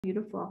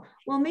Beautiful.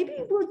 Well, maybe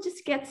we'll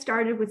just get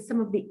started with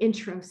some of the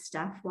intro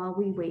stuff while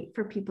we wait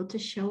for people to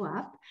show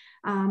up.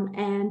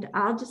 And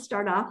I'll just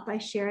start off by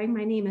sharing.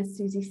 My name is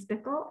Susie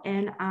Spickle,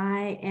 and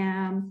I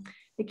am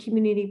the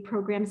Community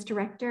Programs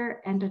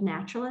Director and a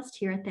Naturalist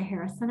here at the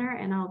Harris Center.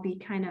 And I'll be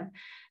kind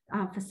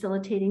of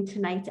facilitating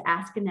tonight's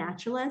Ask a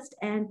Naturalist.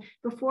 And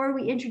before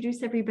we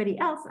introduce everybody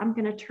else, I'm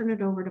going to turn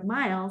it over to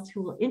Miles,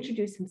 who will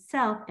introduce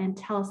himself and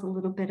tell us a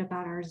little bit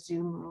about our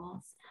Zoom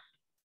rules.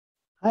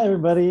 Hi,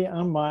 everybody.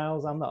 I'm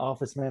Miles. I'm the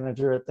office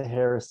manager at the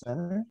Harris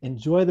Center.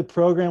 Enjoy the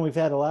program. We've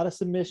had a lot of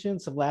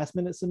submissions, some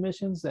last-minute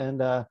submissions,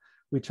 and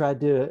we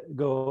tried to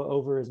go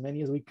over as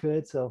many as we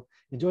could. So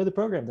enjoy the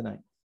program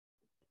tonight.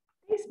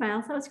 Thanks,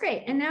 Miles. That was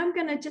great. And now I'm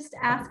going to just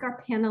ask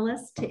our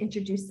panelists to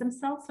introduce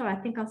themselves. So I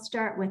think I'll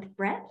start with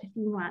Brett, if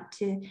you want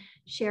to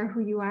share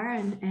who you are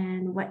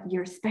and what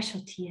your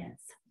specialty is.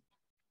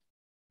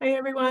 Hi,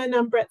 everyone.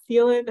 I'm Brett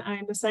Thielen.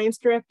 I'm the science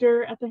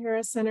director at the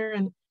Harris Center,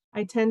 and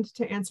I tend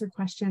to answer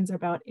questions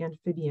about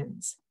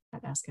amphibians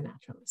at Ask a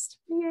Naturalist.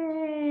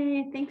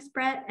 Yay, thanks,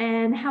 Brett.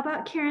 And how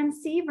about Karen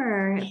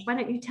Seaver? Why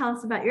don't you tell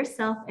us about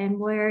yourself and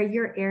where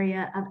your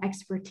area of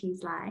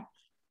expertise lie?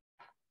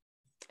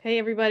 Hey,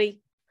 everybody.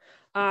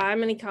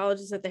 I'm an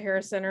ecologist at the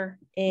Harris Center,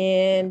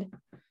 and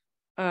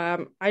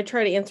I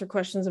try to answer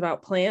questions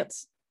about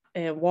plants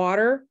and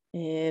water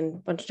and a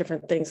bunch of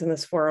different things in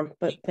this forum.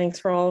 But thanks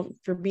for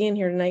being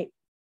here tonight.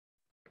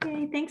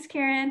 Okay, thanks,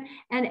 Karen.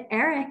 And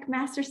Eric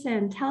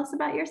Masterson, tell us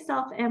about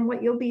yourself and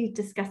what you'll be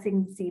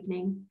discussing this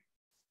evening.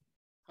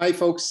 Hi,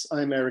 folks.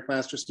 I'm Eric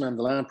Masterson. I'm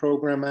the Land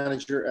Program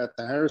Manager at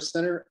the Harris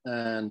Center,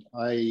 and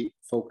I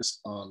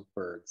focus on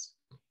birds.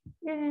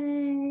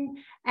 Yay.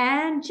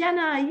 And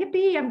Jenna,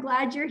 yippee, I'm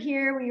glad you're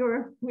here. We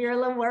were a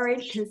little worried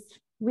because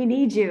we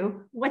need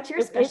you. What's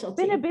your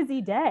specialty? It's been a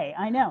busy day,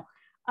 I know.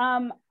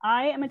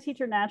 I am a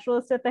teacher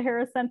naturalist at the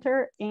Harris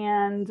Center,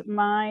 and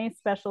my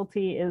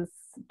specialty is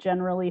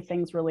generally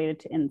things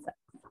related to insects.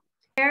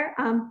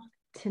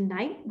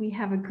 Tonight we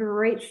have a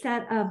great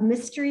set of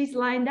mysteries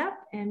lined up,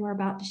 and we're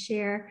about to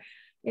share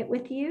it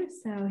with you.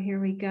 So here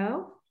we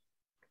go.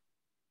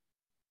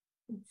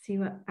 Let's see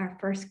what our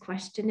first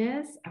question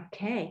is.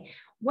 Okay.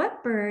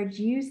 What birds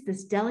use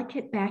this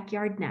delicate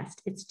backyard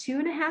nest? It's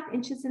 2.5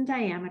 inches in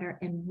diameter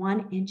and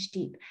 1 inch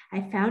deep.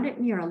 I found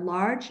it near a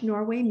large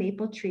Norway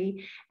maple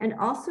tree and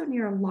also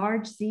near a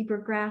large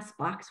zebra grass,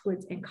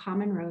 boxwoods, and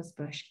common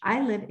rosebush. I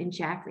live in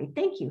Jackery.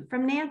 Thank you,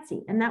 from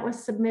Nancy. And that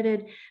was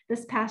submitted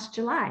this past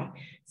July.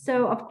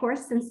 So of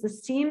course, since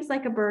this seems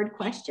like a bird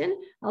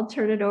question, I'll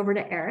turn it over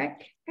to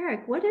Eric.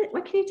 Eric, what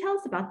can you tell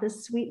us about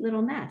this sweet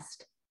little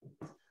nest?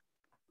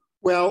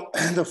 Well,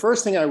 the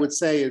first thing I would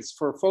say is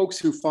for folks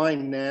who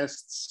find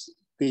nests,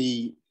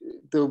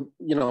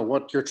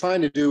 what you're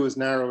trying to do is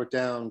narrow it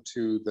down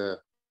to the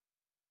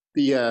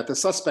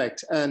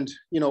suspect. And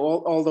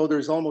although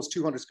there's almost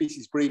 200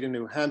 species breed in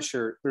New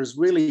Hampshire, there's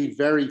really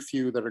very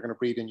few that are going to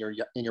breed in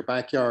your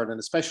backyard, and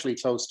especially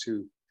close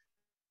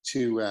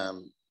to a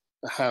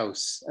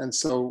house. And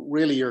so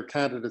really your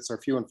candidates are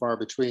few and far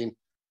between.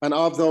 And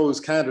of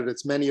those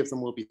candidates, many of them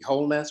will be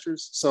hole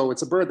nesters. So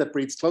it's a bird that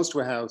breeds close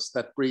to a house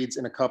that breeds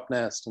in a cup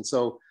nest. And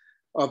so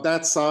of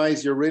that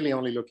size, you're really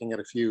only looking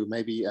at a few,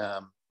 maybe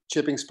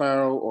chipping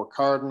sparrow or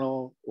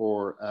cardinal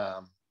or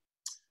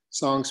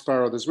song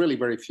sparrow. There's really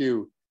very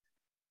few.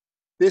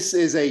 This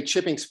is a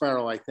chipping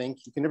sparrow, I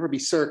think. You can never be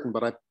certain,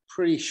 but I'm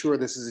pretty sure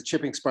this is a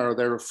chipping sparrow.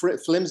 They're a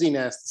flimsy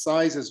nest. The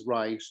size is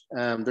right.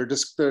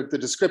 The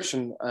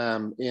description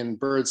in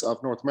Birds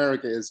of North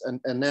America is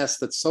a nest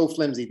that's so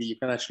flimsy that you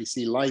can actually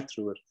see light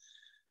through it.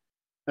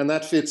 And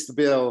that fits the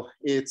bill.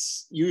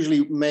 It's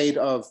usually made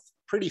of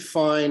pretty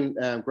fine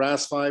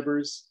grass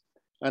fibers.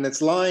 And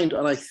it's lined,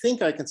 and I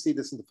think I can see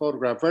this in the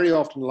photograph, very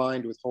often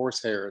lined with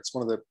horsehair. It's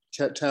one of the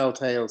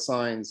telltale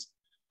signs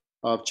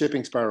of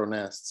chipping sparrow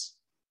nests.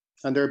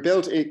 And they're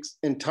built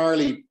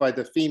entirely by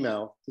the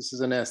female. This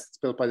is a nest that's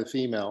built by the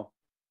female.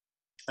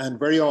 And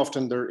very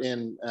often they're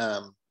in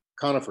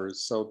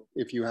conifers. So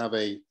if you have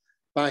a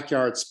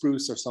backyard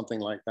spruce or something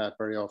like that,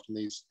 very often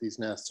these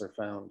nests are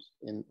found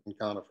in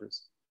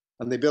conifers.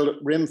 And they build a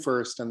rim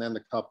first and then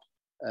the cup.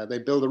 They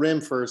build a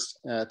rim first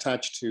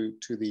attached to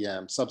the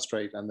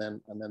substrate and then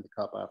the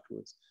cup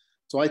afterwards.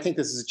 So I think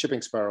this is a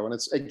chipping sparrow. And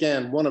it's,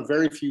 again, one of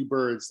very few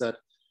birds that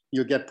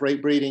you'll get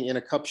breeding in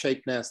a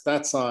cup-shaped nest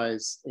that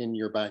size in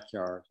your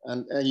backyard.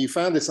 And you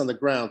found this on the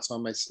ground, so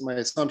my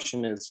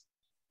assumption is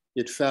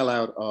it fell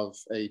out of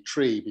a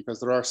tree, because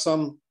there are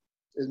some,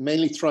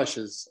 mainly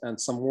thrushes and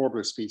some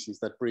warbler species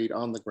that breed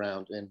on the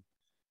ground in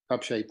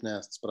cup-shaped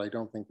nests, but I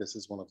don't think this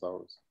is one of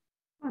those.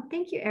 Oh,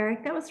 thank you,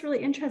 Eric. That was really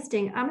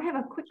interesting. I have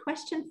a quick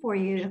question for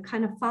you to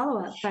kind of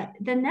follow up, but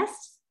the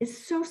nest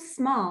is so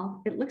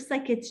small. It looks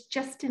like it's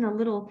just in a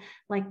little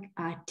like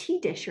tea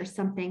dish or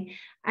something.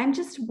 I'm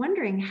just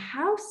wondering,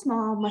 how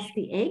small must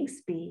the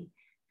eggs be?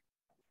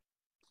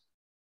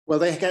 Well,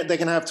 they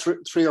can have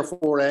 3 or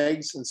 4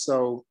 eggs. And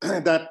so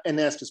that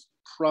nest is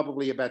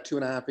probably about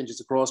 2.5 inches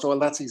across. Well,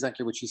 that's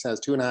exactly what she says,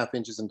 2.5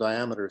 inches in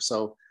diameter.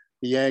 So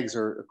the eggs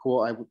are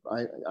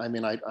I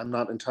mean, I'm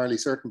not entirely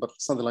certain, but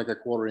something like a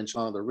 1/4 inch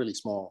long. They're really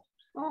small.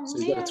 Oh, So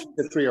you man.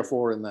 get 3 or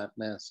 4 in that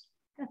nest.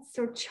 That's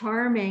so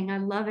charming. I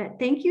love it.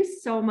 Thank you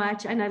so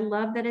much. And I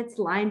love that it's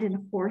lined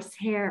in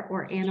horsehair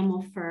or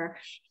animal fur.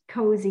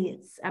 Cozy.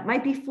 It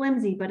might be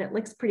flimsy, but it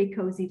looks pretty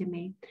cozy to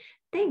me.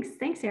 Thanks.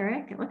 Thanks,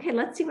 Eric. Okay,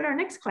 let's see what our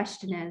next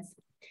question is.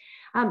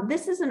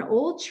 This is an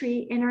old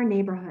tree in our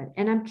neighborhood,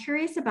 and I'm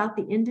curious about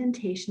the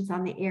indentations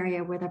on the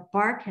area where the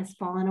bark has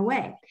fallen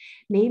away.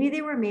 Maybe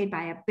they were made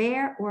by a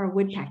bear or a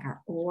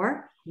woodpecker,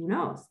 or who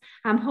knows?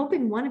 I'm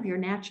hoping one of your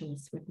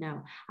naturalists would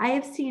know. I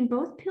have seen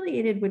both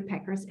pileated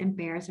woodpeckers and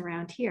bears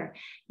around here.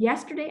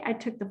 Yesterday, I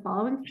took the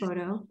following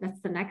photo,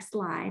 that's the next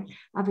slide,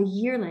 of a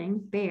yearling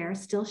bear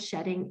still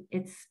shedding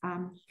its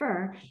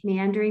fur,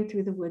 meandering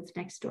through the woods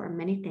next door.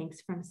 Many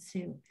thanks from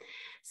Sue.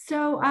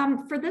 So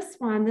for this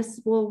one, this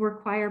will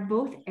require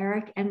both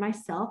Eric and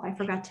myself. I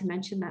forgot to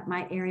mention that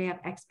my area of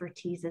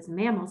expertise is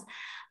mammals.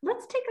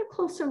 Let's take a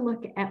closer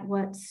look at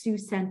what Sue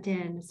sent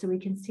in so we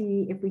can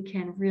see if we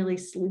can really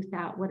sleuth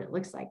out what it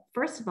looks like.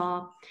 First of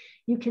all,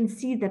 you can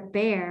see the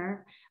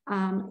bear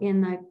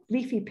in the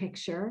leafy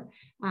picture.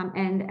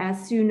 And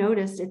as Sue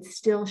noticed, it's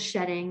still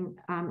shedding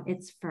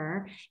its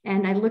fur.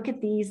 And I look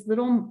at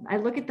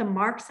the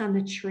marks on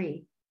the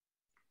tree.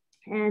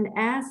 And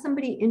as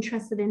somebody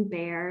interested in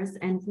bears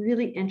and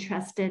really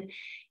interested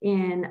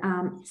in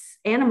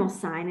animal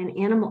sign and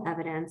animal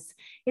evidence,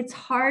 it's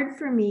hard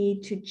for me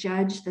to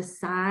judge the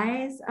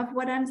size of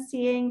what I'm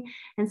seeing.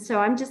 And so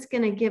I'm just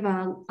going to give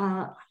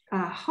a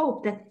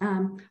hope that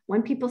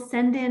when people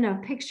send in a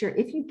picture,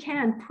 if you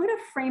can, put a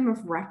frame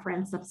of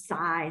reference of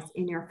size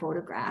in your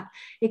photograph.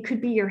 It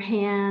could be your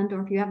hand,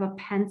 or if you have a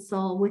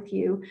pencil with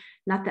you.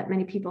 Not that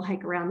many people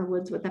hike around the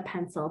woods with a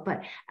pencil,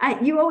 but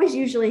you always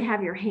usually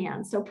have your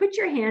hand. So put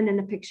your hand in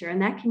the picture,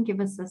 and that can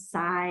give us a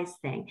size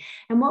thing.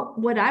 And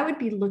what I would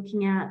be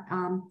looking at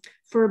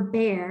for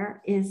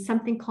bear is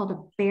something called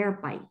a bear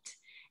bite.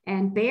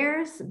 And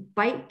bears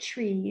bite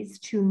trees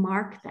to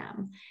mark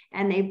them,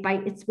 and they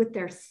bite, it's with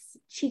their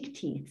cheek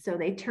teeth. So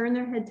they turn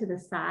their head to the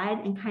side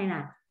and kind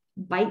of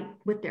bite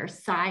with their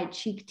side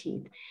cheek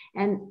teeth.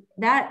 And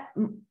that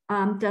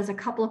does a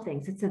couple of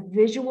things. It's a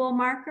visual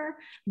marker,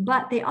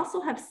 but they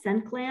also have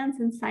scent glands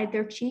inside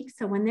their cheeks.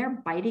 So when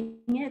they're biting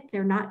it,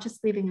 they're not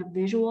just leaving a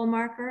visual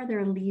marker,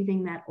 they're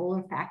leaving that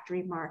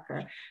olfactory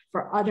marker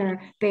for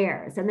other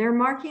bears. And they're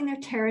marking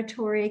their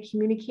territory,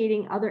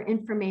 communicating other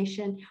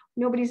information.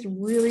 Nobody's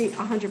really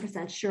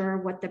 100% sure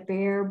what the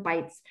bear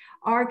bites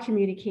are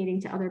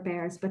communicating to other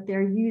bears, but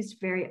they're used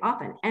very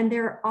often. And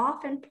they're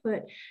often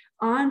put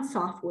on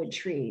softwood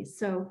trees.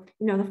 So,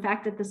 you know, the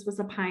fact that this was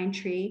a pine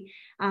tree,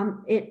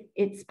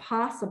 it's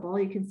possible,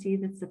 you can see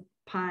that's a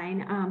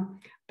pine,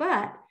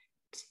 but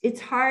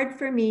it's hard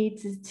for me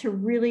to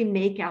really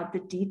make out the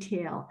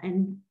detail.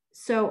 And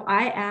so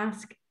I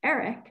ask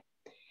Eric,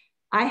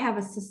 I have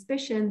a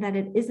suspicion that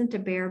it isn't a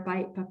bear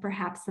bite, but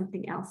perhaps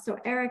something else. So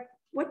Eric,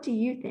 what do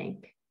you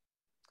think?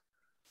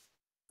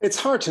 It's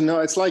hard to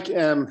know. It's like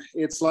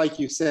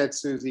you said,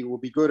 Susie, it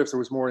would be good if there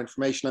was more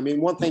information. I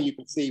mean, one thing you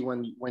can see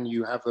when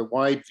you have a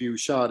wide view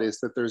shot is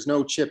that there's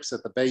no chips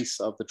at the base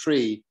of the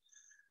tree,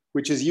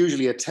 which is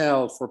usually a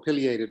tell for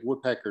pileated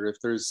woodpecker.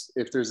 If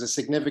there's a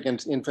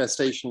significant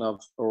infestation of,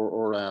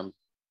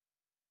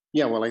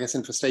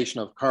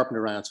 infestation of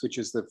carpenter ants, which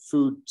is the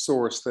food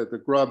source, that the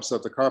grubs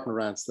of the carpenter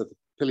ants that the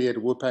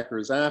pileated woodpecker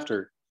is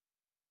after,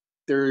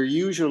 they're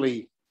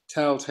usually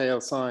telltale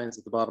signs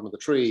at the bottom of the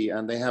tree,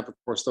 and they have, of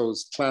course,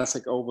 those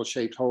classic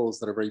oval-shaped holes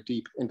that are very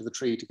deep into the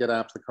tree to get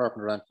after the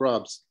carpenter ant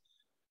grubs.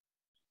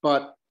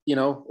 But you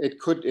know, it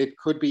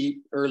could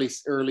be early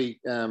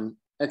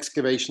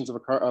excavations of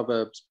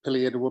a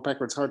pileated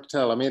woodpecker. It's hard to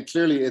tell. I mean,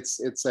 clearly,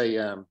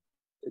 the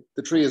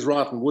tree is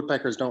rotten.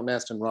 Woodpeckers don't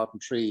nest in rotten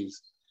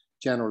trees,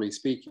 generally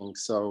speaking.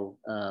 So,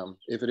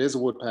 if it is a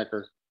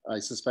woodpecker, I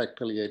suspect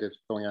pileated,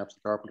 going after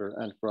the carpenter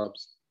ant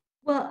grubs.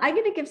 Well, I'm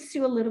going to give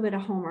Sue a little bit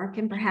of homework,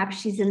 and perhaps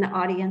she's in the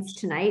audience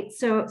tonight.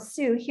 So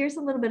Sue, here's a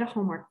little bit of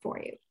homework for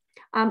you.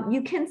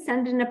 You can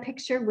send in a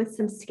picture with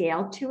some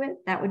scale to it.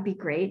 That would be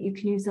great. You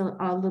can use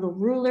a little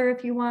ruler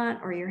if you want,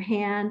 or your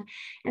hand.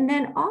 And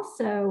then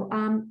also,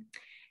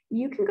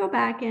 you can go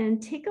back and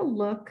take a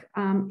look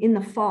in the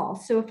fall.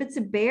 So if it's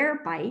a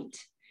bear bite,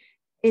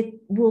 it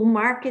will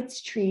mark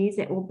its trees.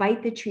 It will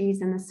bite the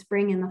trees in the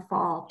spring and the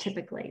fall,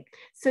 typically.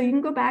 So you can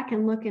go back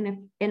and look,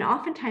 and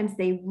oftentimes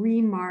they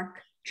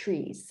remark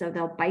trees. So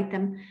they'll bite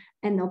them,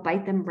 and they'll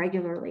bite them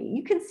regularly.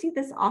 You can see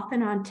this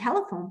often on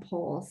telephone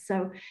poles.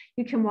 So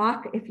you can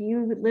walk, if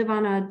you live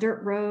on a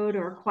dirt road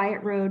or a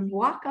quiet road,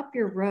 walk up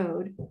your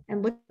road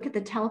and look at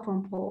the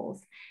telephone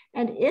poles.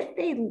 And if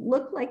they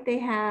look like they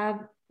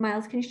have,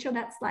 Miles, can you show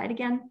that slide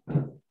again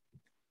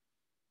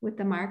with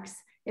the marks?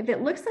 If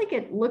it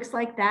looks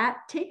like that,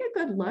 take a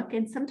good look.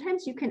 And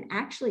sometimes you can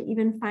actually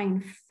even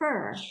find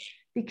fur,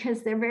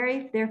 because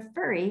they're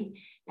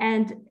furry.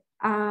 And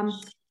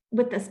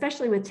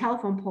especially with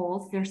telephone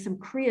poles, there's some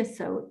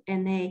creosote,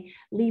 and they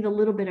leave a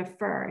little bit of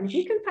fur. And if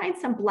you can find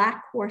some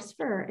black coarse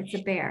fur, it's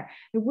a bear.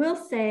 I will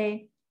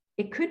say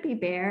it could be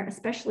bear,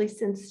 especially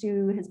since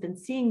Sue has been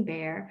seeing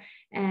bear,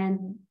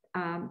 and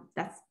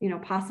that's, you know,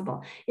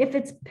 possible. If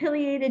it's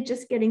pileated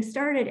just getting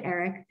started,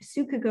 Eric,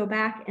 Sue could go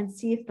back and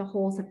see if the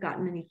holes have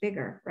gotten any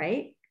bigger,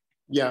 right?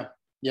 Yeah,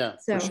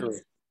 So, for sure.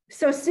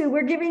 So Sue,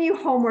 we're giving you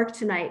homework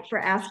tonight for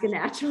Ask a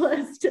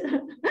Naturalist.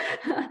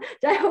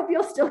 I hope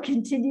you'll still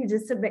continue to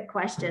submit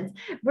questions.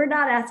 We're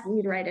not asking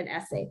you to write an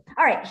essay.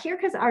 All right, here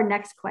comes our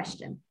next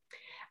question.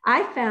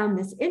 I found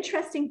this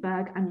interesting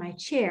bug on my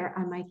chair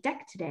on my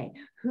deck today.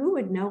 Who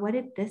would know what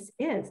this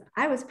is?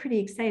 I was pretty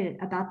excited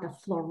about the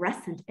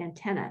fluorescent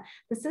antenna.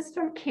 This is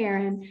from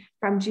Karen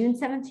from June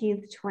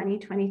 17th,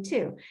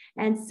 2022.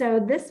 And so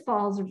this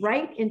falls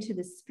right into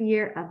the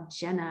sphere of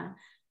Jenna.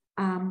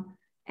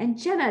 And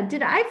Jenna,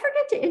 did I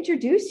forget to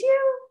introduce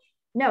you?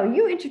 No,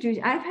 you introduced.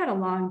 I've had a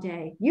long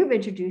day. You've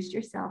introduced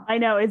yourself. I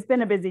know, it's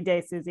been a busy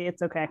day, Susie.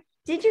 It's okay.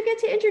 Did you get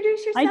to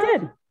introduce yourself? I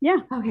did. Yeah.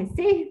 Okay,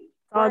 see?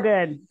 It's all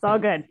good. It's all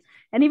good.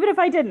 And even if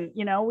I didn't,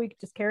 you know, we could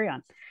just carry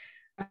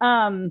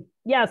on.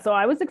 Yeah, so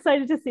I was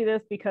excited to see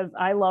this because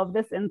I love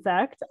this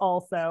insect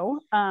also.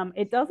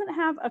 It doesn't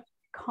have a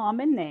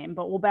common name,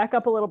 but we'll back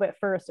up a little bit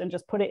first and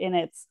just put it in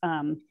its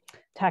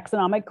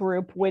taxonomic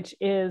group, which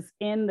is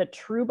in the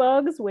true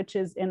bugs, which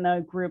is in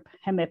the group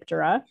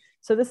Hemiptera.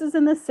 So this is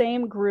in the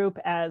same group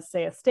as,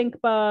 say, a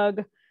stink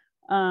bug.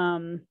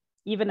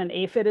 Even an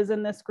aphid is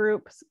in this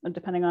group,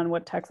 depending on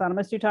what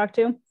taxonomist you talk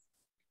to.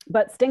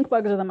 But stink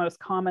bugs are the most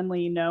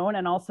commonly known,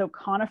 and also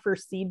conifer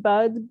seed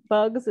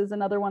bugs is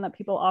another one that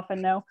people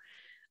often know.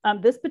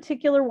 This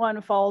particular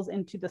one falls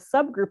into the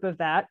subgroup of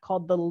that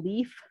called the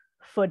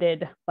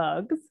leaf-footed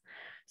bugs.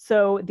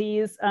 So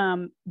these,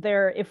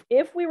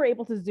 if we were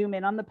able to zoom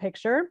in on the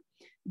picture,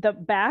 the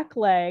back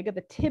leg,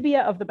 the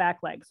tibia of the back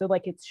leg, so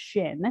like its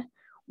shin,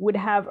 would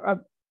have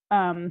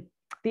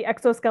the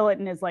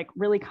exoskeleton is like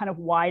really kind of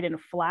wide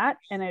and flat,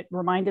 and it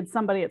reminded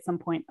somebody at some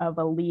point of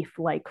a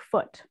leaf-like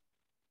foot.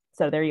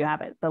 So there you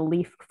have it, the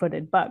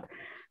leaf-footed bug.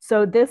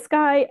 So this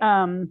guy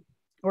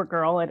or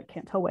girl, I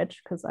can't tell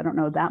which because I don't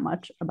know that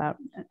much about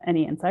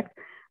any insect.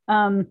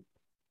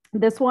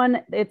 This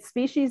one, its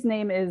species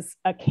name is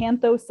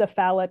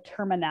Acanthocephala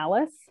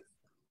terminalis.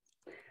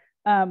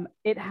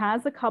 It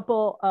has a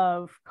couple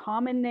of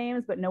common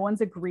names, but no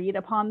one's agreed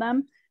upon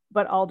them.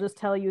 But I'll just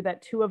tell you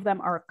that two of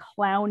them are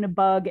clown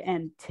bug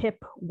and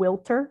tip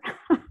wilter.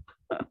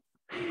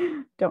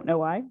 Don't know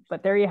why,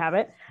 but there you have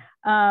it.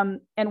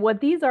 And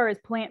what these are is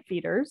plant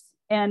feeders.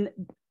 And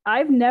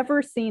I've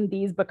never seen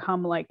these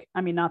become like,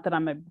 I mean, not that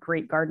I'm a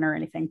great gardener or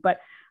anything, but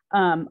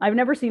I've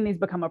never seen these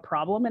become a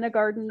problem in a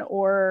garden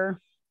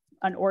or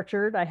an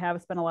orchard. I have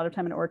spent a lot of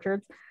time in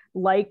orchards,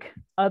 like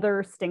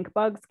other stink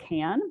bugs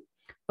can,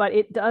 but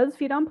it does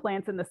feed on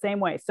plants in the same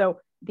way. So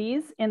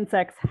these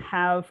insects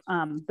have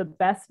the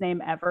best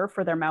name ever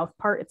for their mouth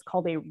part. It's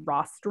called a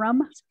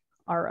rostrum,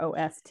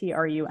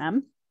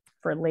 R-O-S-T-R-U-M,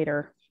 for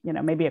later, you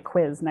know, maybe a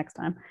quiz next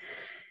time.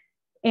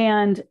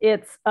 And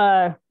it's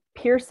a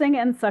piercing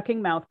and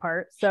sucking mouth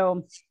part.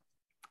 So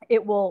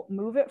it will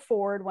move it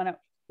forward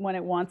when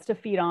it wants to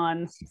feed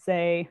on,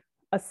 say,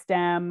 a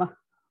stem,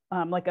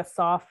 like a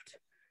soft,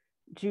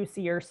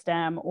 juicier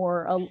stem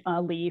or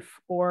a leaf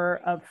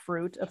or a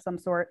fruit of some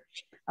sort.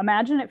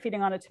 Imagine it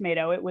feeding on a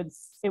tomato. It would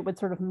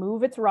sort of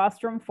move its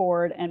rostrum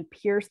forward and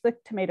pierce the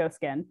tomato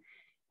skin.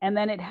 And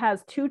then it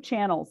has two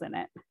channels in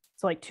it.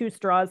 So like two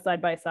straws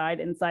side by side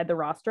inside the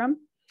rostrum.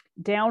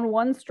 Down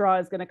one straw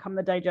is going to come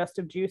the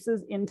digestive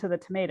juices into the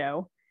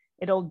tomato.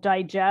 It'll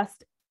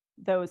digest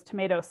those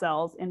tomato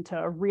cells into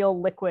a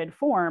real liquid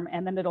form,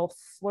 and then it'll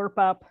slurp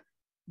up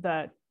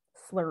the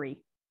slurry,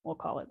 we'll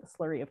call it the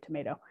slurry of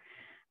tomato.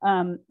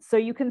 So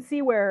you can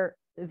see where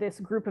this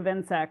group of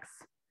insects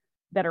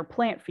that are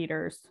plant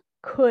feeders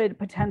could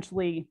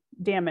potentially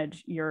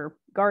damage your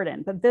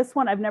garden. But this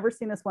one, I've never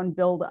seen this one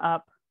build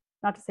up,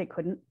 not to say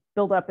couldn't,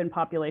 build up in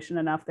population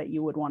enough that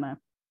you would want to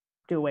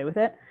do away with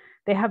it.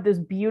 They have this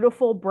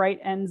beautiful bright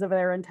ends of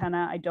their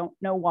antenna. I don't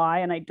know why,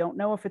 and I don't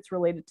know if it's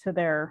related to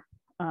their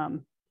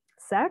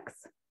sex.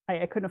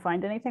 I couldn't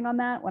find anything on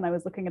that when I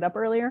was looking it up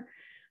earlier.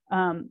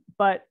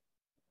 But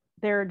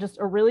they're just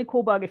a really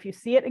cool bug. If you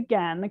see it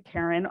again,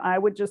 Karen, I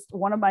would just,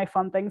 one of my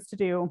fun things to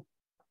do,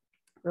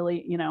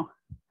 really, you know,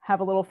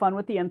 have a little fun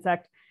with the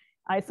insect.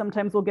 I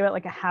sometimes will give it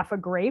like a half a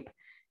grape,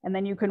 and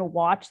then you can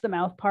watch the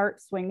mouth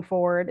part swing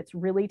forward. It's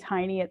really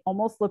tiny. It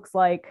almost looks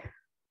like,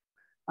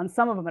 on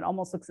some of them, it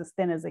almost looks as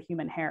thin as a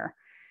human hair.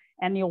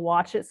 And you'll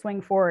watch it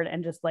swing forward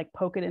and just like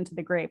poke it into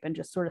the grape and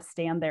just sort of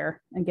stand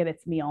there and get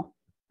its meal.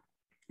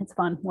 It's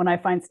fun. When I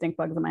find stink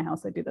bugs in my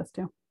house, I do this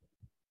too.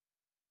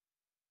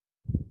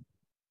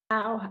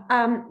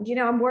 Wow. You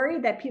know, I'm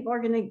worried that people are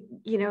going to,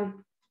 you know,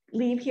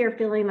 leave here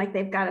feeling like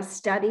they've got to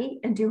study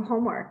and do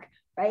homework,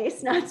 right?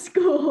 It's not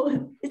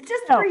school. It's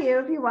just for you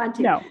if you want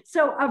to. No.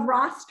 So a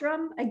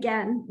rostrum,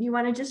 again, you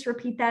want to just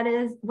repeat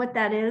what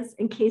that is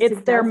in case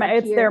it's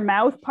their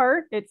mouth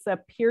part. It's a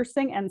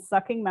piercing and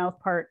sucking mouth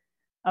part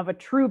of a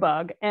true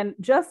bug. And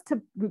just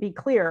to be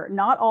clear,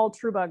 not all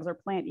true bugs are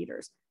plant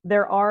eaters.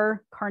 There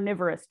are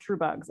carnivorous true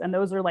bugs, and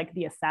those are like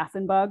the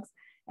assassin bugs.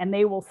 and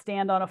they will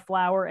stand on a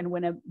flower, and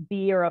when a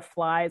bee or a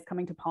fly is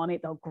coming to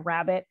pollinate, they'll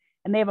grab it,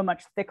 and they have a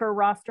much thicker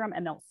rostrum,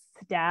 and they'll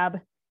stab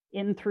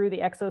in through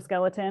the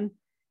exoskeleton,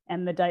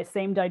 and the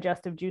same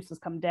digestive juices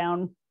come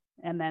down,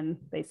 and then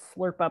they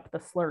slurp up the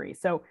slurry.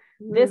 So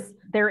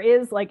there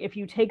is, like, if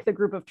you take the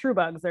group of true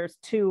bugs, there's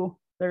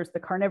the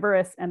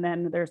carnivorous and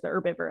then there's the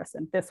herbivorous,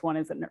 and this one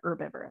is an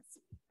herbivorous.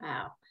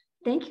 Wow.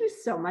 Thank you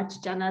so much,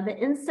 Jenna. The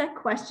insect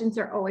questions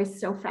are always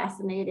so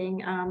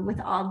fascinating, with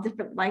all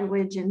different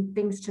language and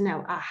things to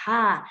know.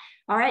 Aha.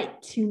 All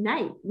right.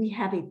 Tonight we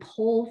have a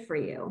poll for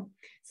you.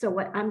 So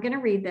I'm going to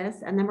read this,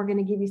 and then we're going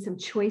to give you some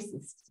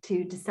choices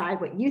to decide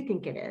what you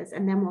think it is,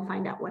 and then we'll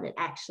find out what it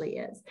actually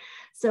is.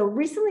 So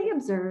recently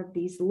observed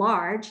these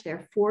large,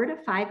 they're 4 to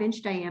 5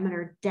 inch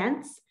diameter,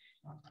 dense,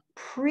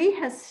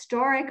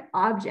 prehistoric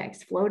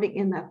objects floating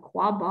in the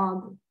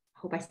Quabog,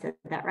 hope I said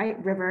that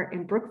right, River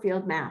in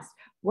Brookfield, Mass.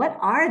 What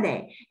are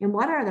they? And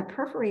what are the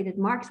perforated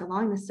marks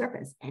along the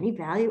surface? Any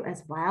value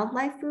as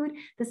wildlife food?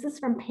 This is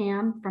from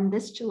Pam from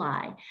this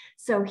July.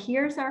 So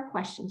here's our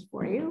questions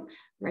for you.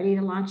 Ready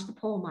to launch the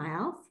poll,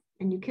 Miles?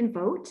 And you can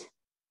vote.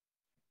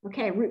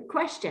 Okay, root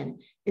question.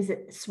 Is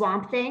it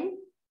swamp thing,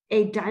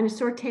 a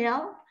dinosaur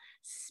tail,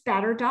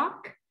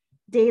 spatterdock,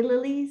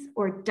 daylilies,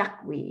 or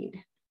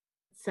duckweed?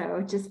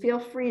 So just feel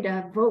free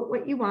to vote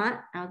what you want.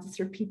 I'll just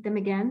repeat them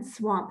again.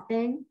 Swamp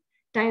thing,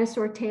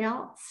 dinosaur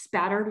tail,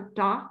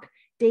 spatterdock,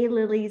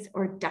 daylilies,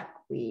 or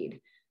duckweed.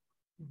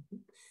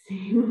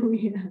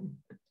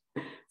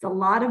 It's a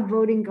lot of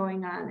voting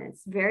going on.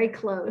 It's very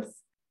close.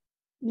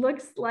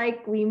 Looks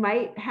like we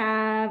might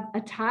have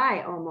a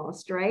tie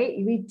almost, right?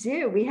 We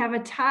do. We have a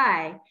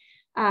tie.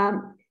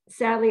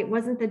 Sadly, it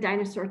wasn't the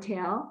dinosaur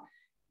tail.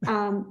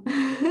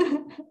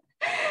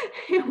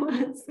 It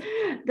was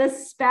the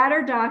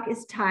spatterdock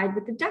is tied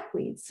with the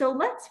duckweed. So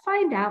let's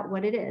find out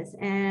what it is.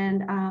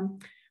 And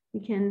we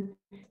can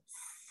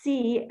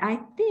see, I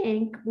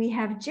think we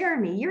have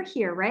Jeremy. You're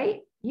here,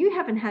 right? You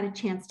haven't had a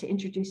chance to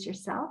introduce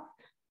yourself.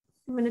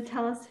 I'm going to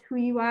tell us who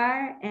you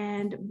are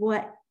and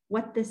what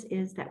this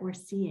is that we're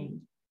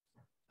seeing.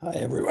 Hi,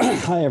 everyone.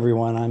 Hi,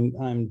 everyone.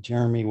 I'm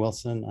Jeremy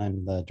Wilson.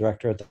 I'm the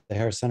director at the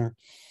Harris Center.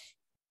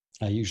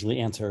 I usually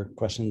answer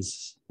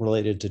questions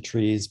related to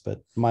trees,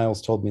 but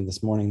Miles told me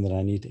this morning that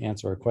I need to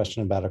answer a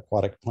question about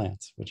aquatic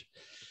plants, which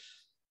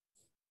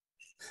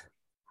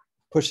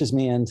pushes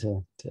me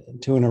into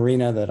an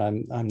arena that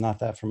I'm not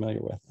that familiar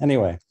with.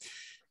 Anyway,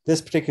 this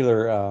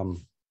particular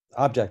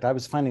object, I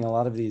was finding a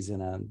lot of these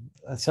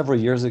several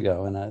years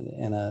ago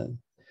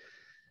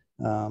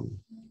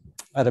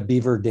at a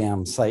beaver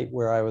dam site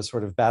where I was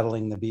sort of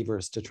battling the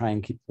beavers to try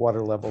and keep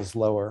water levels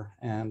lower.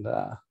 And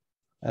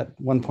at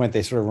one point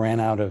they sort of ran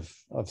out of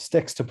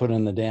sticks to put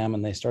in the dam,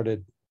 and they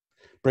started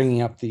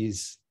bringing up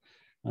these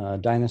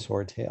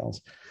dinosaur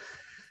tails,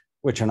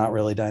 which are not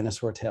really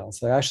dinosaur tails.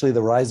 They're actually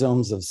the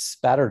rhizomes of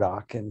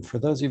spatterdock. And for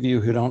those of you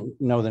who don't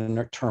know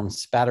the term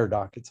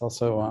spatterdock, it's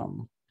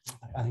also,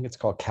 I think it's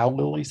called cow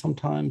lily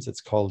sometimes.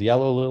 It's called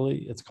yellow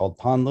lily. It's called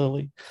pond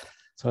lily.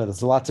 So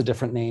there's lots of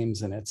different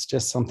names, and it's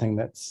just something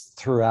that's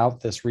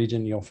throughout this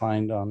region you'll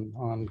find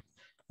in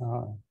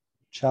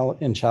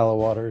shallow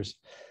waters.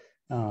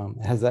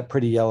 It has that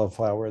pretty yellow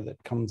flower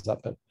that comes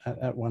up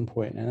at one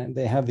point, and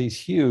they have these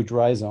huge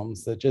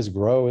rhizomes that just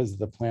grow as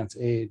the plants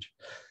age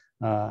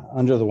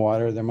under the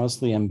water. They're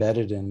mostly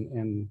embedded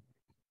in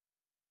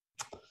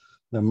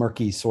the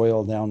murky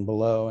soil down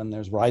below, and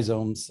there's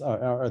rhizomes,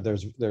 or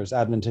there's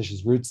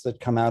adventitious roots that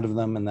come out of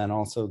them, and then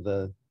also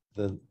the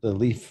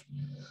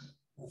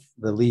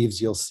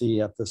leaves you'll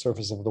see at the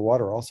surface of the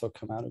water also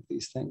come out of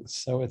these things.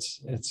 So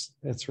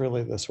it's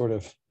really the sort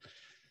of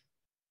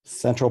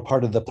central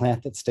part of the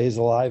plant that stays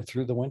alive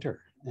through the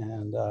winter.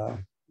 And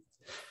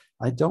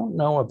I don't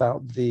know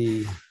about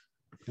I'm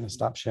going to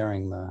stop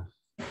sharing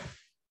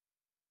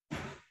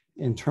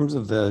in terms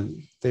of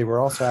they were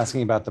also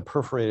asking about the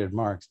perforated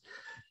marks.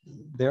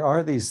 There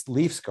are these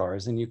leaf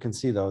scars, and you can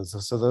see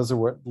those. So those are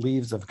what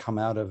leaves have come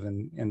out of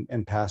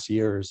in past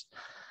years.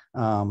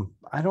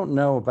 I don't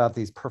know about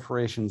these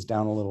perforations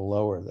down a little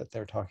lower that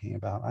they're talking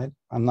about.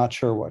 I'm not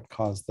sure what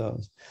caused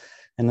those.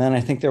 And then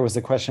I think there was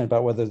a question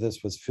about whether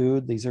this was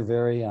food. These are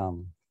very,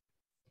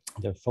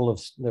 they're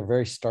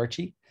very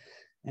starchy.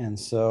 And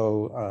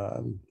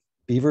so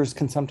beavers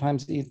can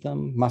sometimes eat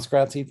them.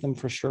 Muskrats eat them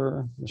for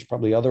sure. There's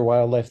probably other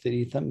wildlife that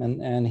eat them,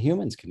 and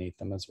humans can eat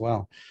them as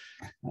well.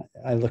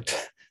 I looked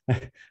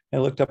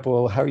up,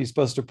 well, how are you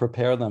supposed to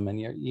prepare them? And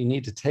you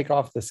need to take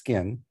off the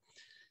skin,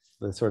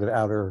 the sort of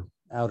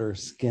outer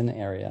skin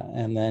area,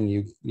 and then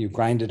you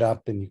grind it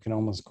up, and you can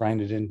almost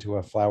grind it into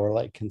a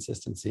flour-like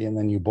consistency, and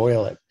then you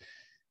boil it.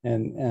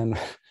 And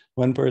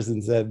one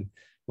person said,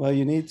 well,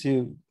 you need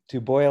to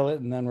boil it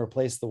and then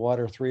replace the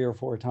water 3 or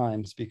 4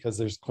 times, because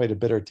there's quite a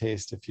bitter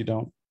taste if you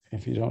don't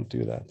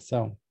do that.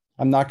 So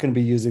I'm not going to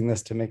be using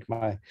this to make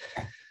my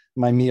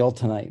meal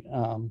tonight,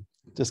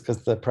 just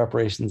because the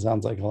preparation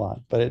sounds like a lot.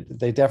 But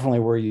they definitely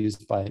were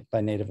used by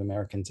Native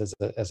Americans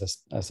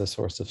as a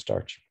source of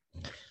starch.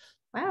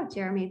 Wow,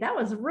 Jeremy, that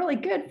was really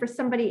good for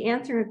somebody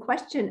answering a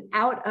question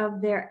out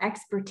of their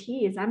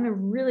expertise. I'm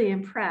really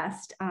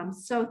impressed.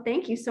 So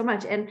thank you so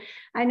much. And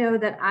I know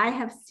that I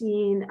have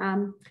seen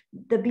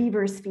the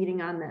beavers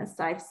feeding on this.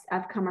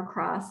 I've come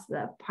across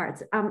the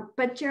parts.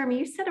 But Jeremy,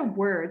 you said a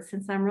word,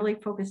 since I'm really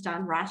focused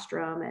on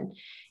rostrum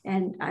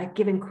and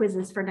giving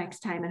quizzes for next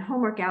time and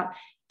homework out.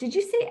 Did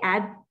you say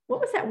what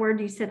was that word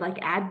you said, like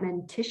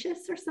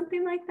adventitious or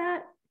something like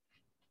that?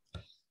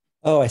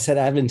 Oh, I said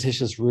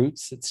adventitious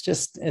roots. It's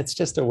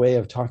just a way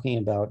of talking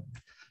about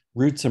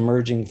roots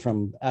emerging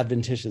from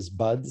adventitious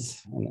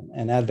buds,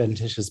 and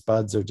adventitious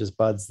buds are just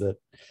buds that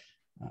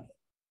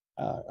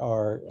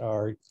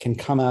can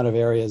come out of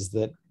areas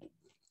that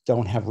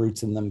don't have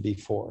roots in them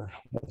before.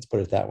 Let's put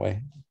it that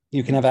way.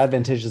 You can have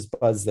adventitious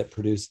buds that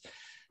produce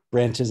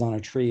branches on a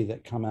tree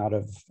that come out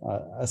of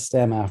a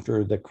stem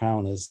after the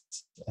crown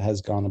has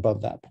gone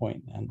above that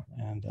point,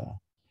 and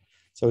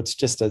so it's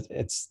just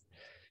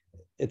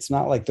it's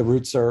not like the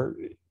roots are,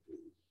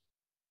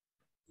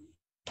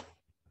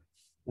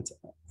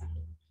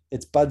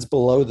 it's buds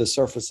below the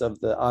surface of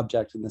the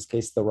object, in this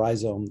case, the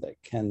rhizome, that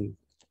can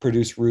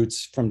produce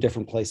roots from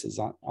different places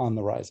on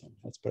the rhizome.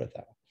 Let's put it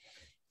that way.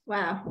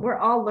 Wow, we're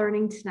all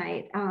learning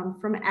tonight,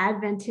 from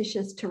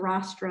adventitious to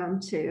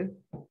rostrum to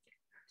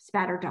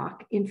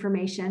spatterdock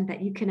information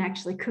that you can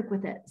actually cook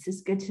with it. This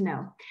is good to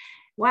know.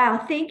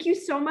 Wow, thank you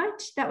so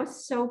much. That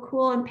was so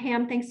cool. And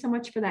Pam, thanks so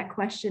much for that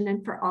question.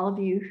 And for all of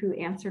you who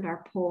answered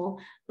our poll,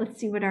 let's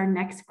see what our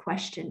next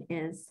question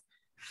is.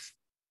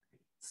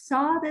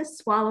 Saw this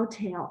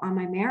swallowtail on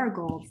my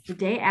marigolds the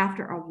day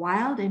after a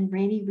wild and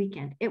rainy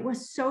weekend. It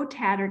was so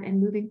tattered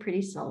and moving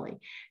pretty slowly.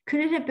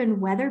 Could it have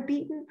been weather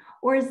beaten,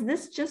 or is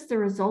this just the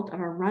result of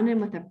a run-in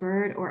with a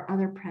bird or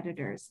other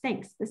predators?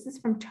 Thanks. This is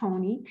from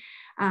Tony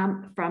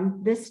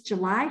from this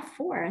July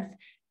 4th,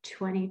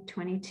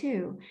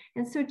 2022.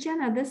 And so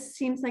Jenna, this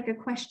seems like a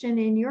question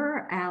in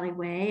your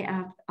alleyway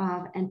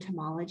of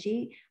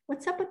entomology.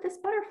 What's up with this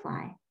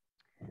butterfly?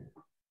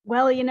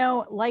 Well, you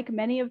know, like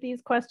many of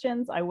these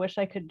questions, I wish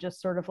I could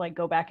just sort of like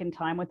go back in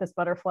time with this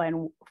butterfly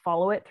and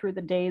follow it through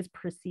the days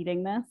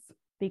preceding this,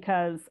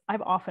 because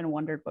I've often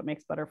wondered what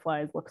makes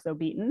butterflies look so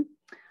beaten.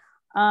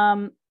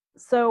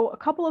 So a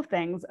couple of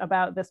things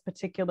about this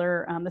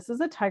particular, this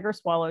is a tiger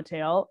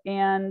swallowtail,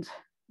 and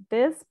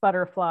this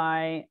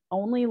butterfly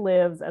only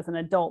lives as an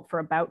adult for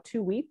about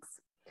 2 weeks.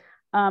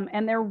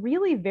 And they're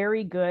really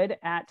very good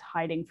at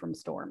hiding from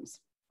storms.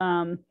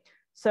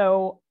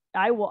 So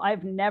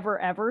I've never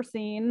ever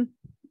seen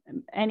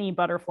any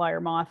butterfly or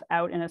moth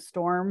out in a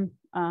storm.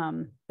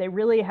 They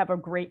really have a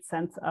great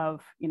sense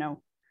of,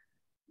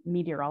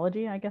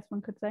 meteorology, I guess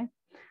one could say.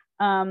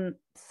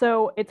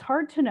 So it's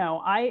hard to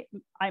know. I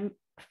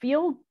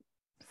feel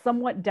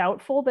somewhat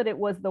doubtful that it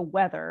was the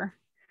weather.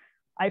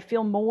 I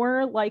feel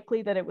more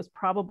likely that it was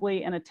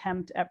probably an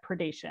attempt at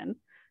predation.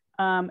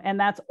 And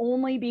that's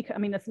only because,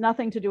 it's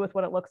nothing to do with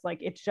what it looks like.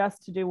 It's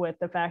just to do with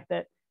the fact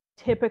that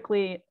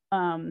typically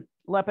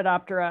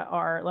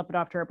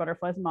Lepidoptera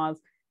butterflies and moths,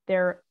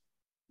 they're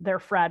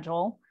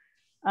fragile.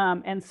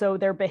 And so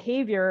their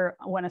behavior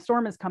when a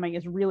storm is coming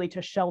is really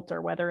to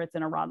shelter, whether it's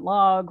in a rotten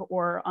log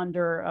or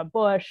under a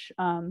bush.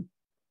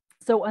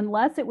 So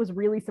unless it was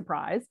really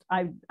surprised,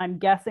 I'm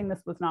guessing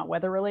this was not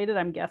weather related.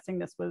 I'm guessing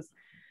this was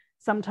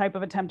some type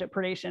of attempt at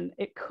predation.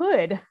 It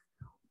could,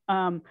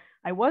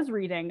 I was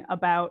reading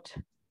about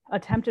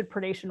attempted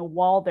predation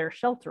while they're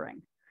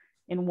sheltering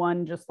in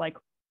one, just like,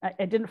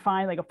 I didn't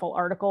find like a full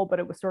article, but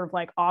it was sort of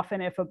like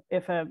often if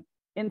a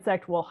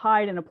insect will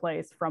hide in a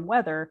place from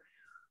weather,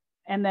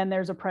 and then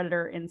there's a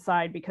predator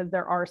inside, because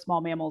there are small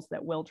mammals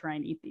that will try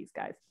and eat these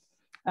guys.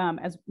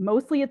 As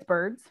mostly it's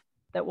birds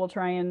that will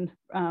try and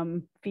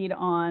feed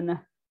on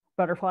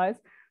butterflies,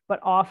 but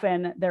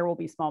often there will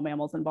be small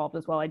mammals involved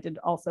as well. I did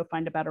also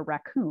find about a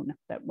raccoon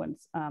that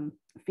was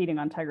feeding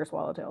on tiger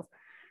swallowtails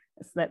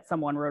that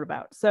someone wrote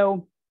about.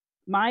 So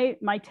my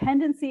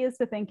tendency is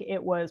to think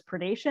it was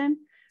predation,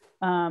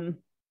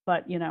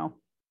 but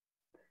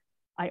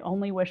I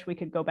only wish we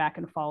could go back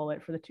and follow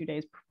it for the 2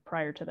 days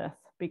prior to this,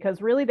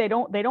 because really they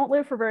don't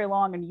live for very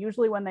long, and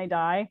usually when they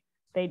die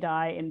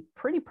in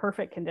pretty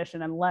perfect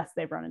condition unless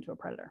they've run into a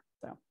predator.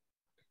 So,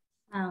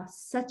 wow,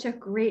 such a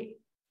great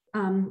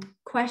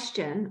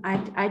question.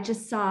 I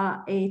just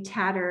saw a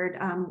tattered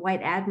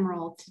white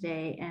admiral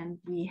today, and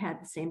we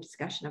had the same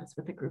discussion. I was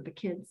with a group of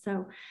kids,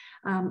 so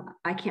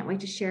I can't wait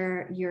to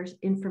share your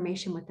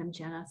information with them,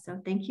 Jenna. So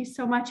thank you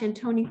so much. And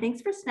Tony,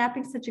 thanks for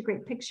snapping such a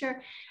great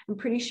picture. I'm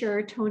pretty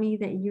sure, Tony,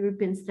 that you've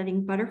been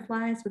studying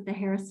butterflies with the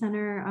Harris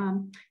Center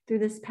through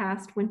this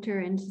past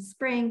winter into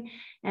spring.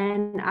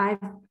 And I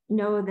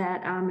know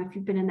that if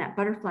you've been in that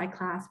butterfly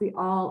class, we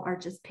all are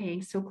just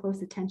paying so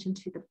close attention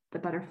to the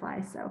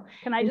butterflies. So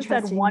can I just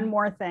add one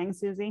more thing,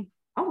 Susie?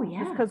 Oh, yeah.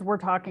 Just because we're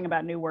talking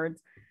about new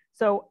words.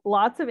 So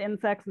lots of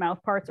insects'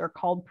 mouth parts are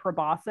called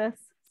proboscis.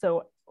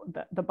 So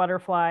the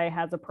butterfly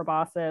has a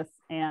proboscis,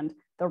 and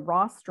the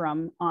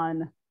rostrum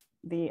on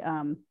the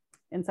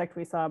insect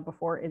we saw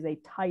before is a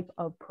type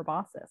of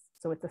proboscis.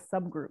 So it's a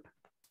subgroup.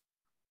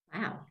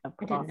 Wow,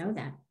 I didn't know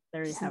that.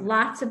 There you have it.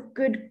 Lots of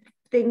good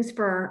things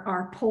for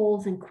our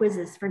polls and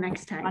quizzes for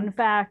next time. Fun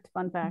fact,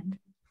 fun fact.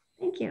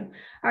 Thank you.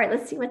 All right,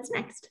 let's see what's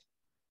next.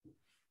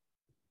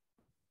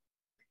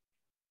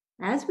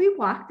 As we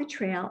walked the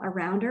trail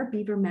around our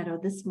beaver meadow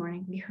this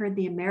morning, we heard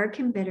the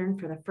American bittern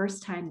for the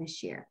first time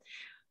this year.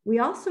 We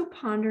also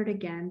pondered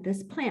again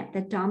this plant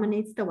that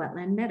dominates the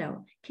wetland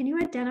meadow. Can you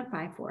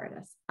identify for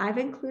us? I've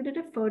included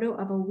a photo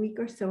of a week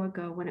or so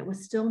ago when it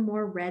was still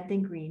more red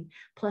than green,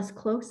 plus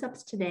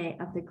close-ups today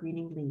of the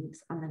greening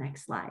leaves on the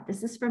next slide.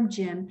 This is from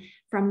Jim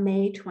from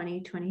May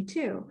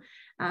 2022.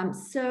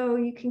 So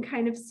you can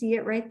kind of see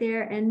it right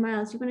there. And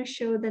Miles, you want to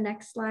show the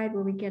next slide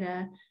where we get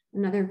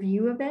another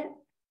view of it?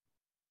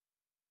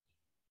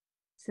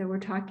 So we're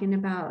talking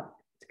about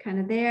kind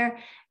of there.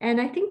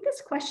 And I think this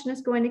question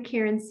is going to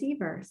Karen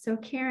Seaver. So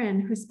Karen,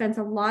 who spends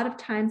a lot of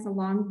times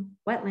along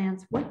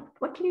wetlands,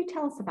 what can you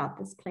tell us about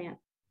this plant?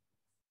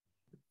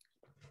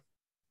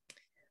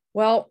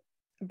 Well,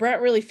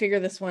 Brett really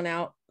figured this one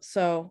out.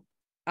 So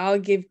I'll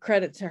give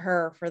credit to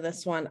her for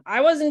this one.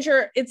 I wasn't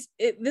sure.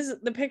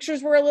 The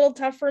pictures were a little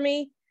tough for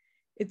me.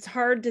 It's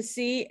hard to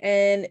see,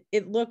 and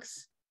it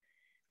looks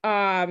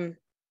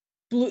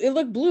it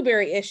looked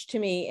blueberry-ish to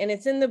me, and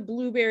it's in the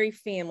blueberry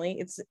family.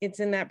 It's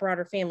in that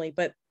broader family,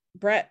 but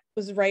Brett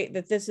was right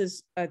that this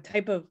is a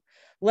type of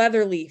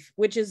leather leaf,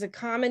 which is a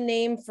common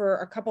name for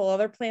a couple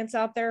other plants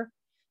out there.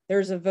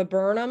 There's a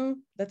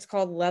viburnum that's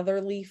called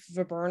leather leaf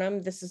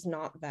viburnum. This is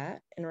not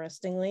that,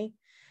 interestingly.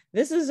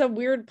 This is a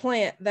weird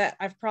plant that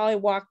I've probably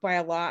walked by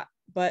a lot,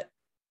 but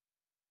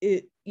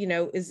it,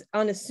 is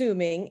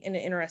unassuming in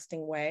an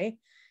interesting way.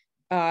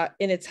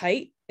 In its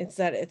height, it's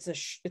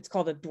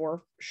called a dwarf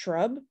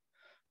shrub.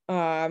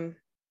 And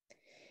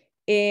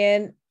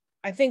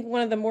I think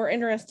one of the more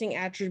interesting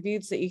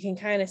attributes that you can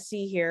kind of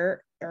see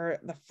here are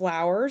the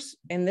flowers,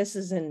 and this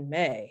is in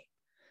May.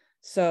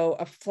 So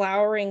a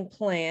flowering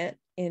plant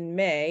in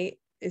May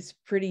is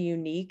pretty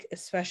unique,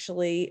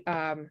 especially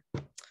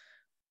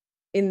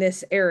in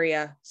this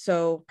area.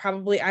 So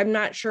probably, I'm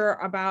not sure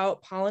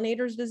about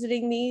pollinators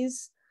visiting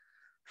these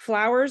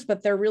flowers,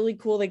 but they're really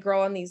cool. They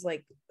grow on these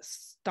like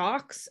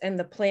stalks, and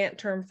the plant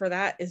term for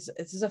that is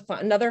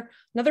another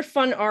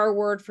fun R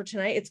word for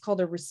tonight. It's called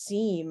a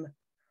raceme,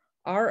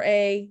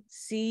 R-A-C-E-M-E,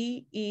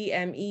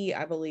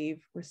 I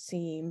believe,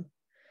 raceme.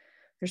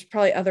 There's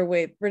probably other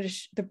way,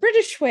 the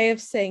British way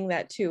of saying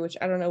that too, which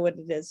I don't know what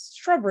it is,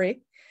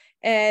 shrubbery.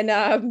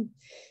 And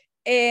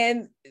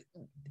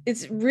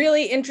it's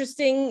really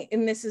interesting.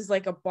 And this is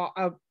like a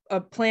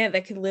plant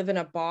that can live in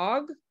a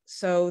bog.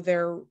 So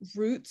their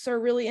roots are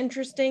really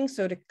interesting.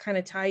 So to kind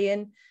of tie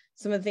in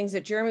some of the things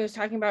that Jeremy was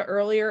talking about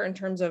earlier in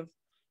terms of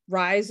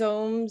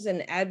rhizomes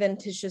and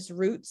adventitious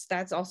roots,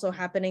 that's also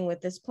happening with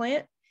this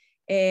plant.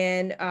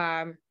 And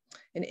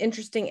an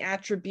interesting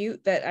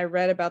attribute that I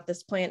read about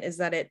this plant is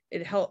that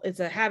it's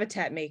a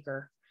habitat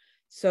maker.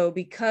 So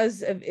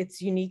because of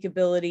its unique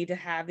ability to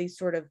have these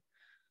sort of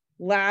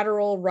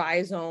lateral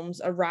rhizomes,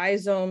 a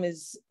rhizome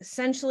is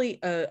essentially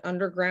an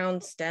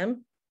underground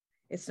stem.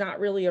 It's not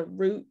really a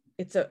root.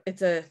 It's a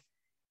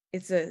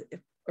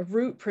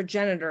root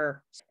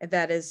progenitor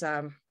that is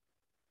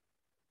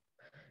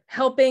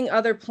helping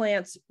other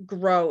plants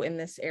grow in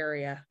this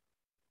area.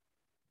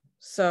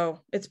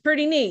 So it's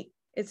pretty neat.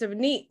 It's a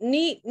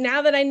neat,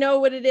 now that I know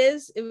what it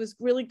is, it was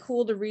really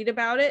cool to read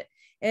about it.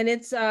 And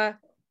it's,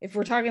 if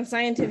we're talking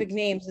scientific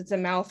names, it's a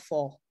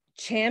mouthful.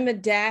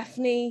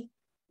 Chamaedaphne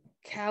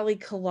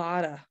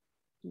caliculata.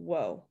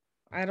 Whoa.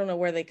 I don't know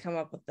where they come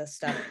up with this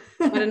stuff.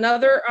 But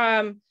another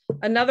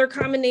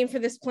common name for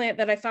this plant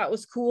that I thought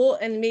was cool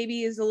and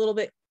maybe is a little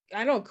bit,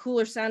 I don't know,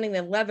 cooler sounding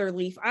than leather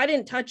leaf. I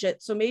didn't touch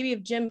it. So maybe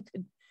if Jim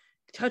could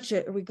touch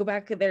it, or we go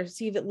back there to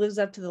see if it lives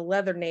up to the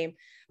leather name.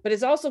 But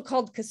it's also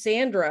called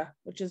Cassandra,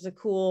 which is a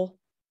cool,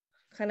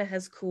 kind of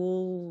has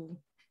cool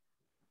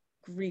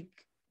Greek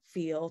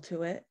feel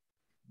to it.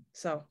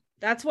 So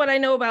that's what I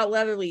know about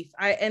leather leaf.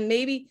 I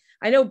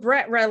know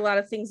Brett read a lot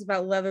of things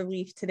about leather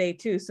leaf today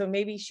too. So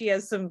maybe she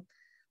has some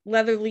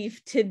leather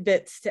leaf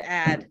tidbits to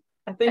add.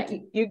 I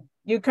think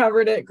you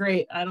covered it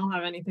great. I don't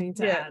have anything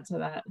to add to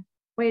that.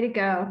 Way to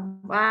go.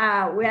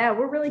 Wow. Yeah,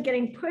 we're really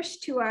getting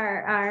pushed to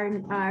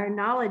our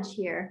knowledge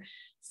here.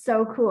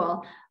 So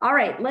cool. All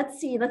right, let's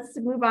see. Let's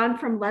move on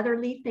from leather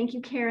leaf. Thank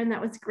you, Karen.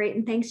 That was great.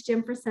 And thanks,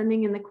 Jim, for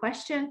sending in the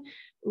question.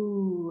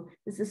 Ooh,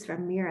 this is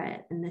from Mira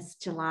in this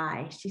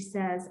July. She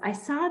says, I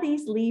saw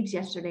these leaves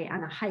yesterday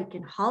on a hike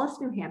in Hollis,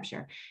 New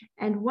Hampshire,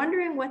 and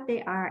wondering what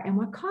they are and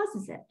what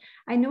causes it.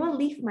 I know a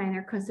leaf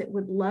miner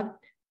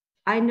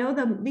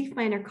the leaf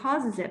miner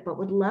causes it, but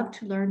would love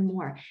to learn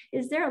more.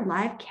 Is there a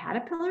live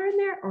caterpillar in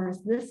there, or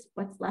is this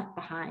what's left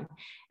behind?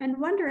 And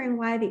wondering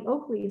why the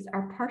oak leaves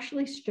are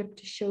partially stripped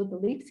to show the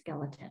leaf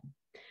skeleton.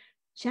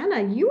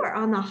 Jenna, you are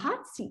on the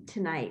hot seat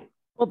tonight.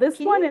 Well, this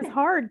one is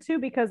hard too,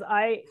 because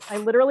I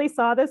literally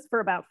saw this for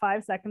about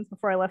 5 seconds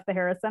before I left the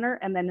Harris Center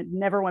and then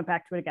never went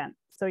back to it again.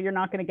 So you're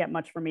not going to get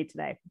much from me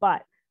today,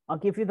 but I'll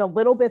give you the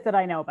little bit that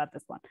I know about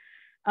this one.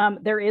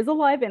 There is a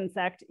live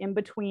insect in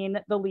between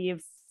the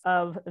leaves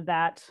of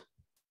that,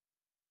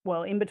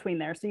 well, in between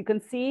there. So you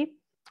can see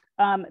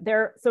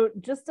there. So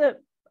just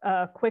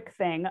quick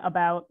thing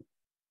about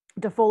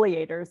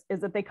defoliators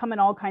is that they come in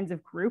all kinds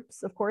of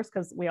groups, of course,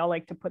 because we all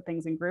like to put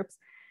things in groups.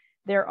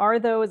 There are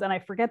those, and I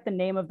forget the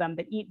name of them,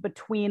 that eat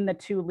between the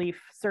two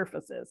leaf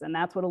surfaces, and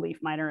that's what a leaf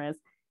miner is.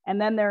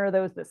 And then there are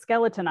those that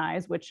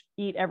skeletonize, which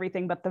eat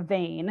everything but the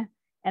vein.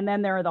 And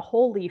then there are the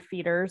whole leaf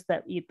feeders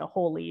that eat the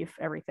whole leaf,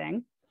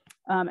 everything.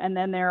 And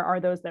then there are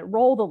those that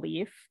roll the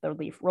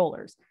leaf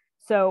rollers.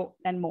 So,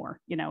 and more,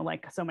 you know,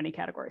 like so many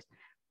categories.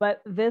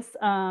 But this,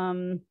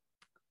 the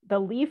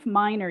leaf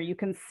miner, you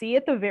can see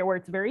at the where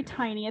it's very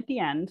tiny at the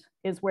end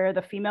is where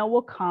the female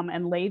will come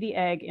and lay the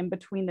egg in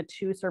between the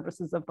two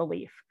surfaces of the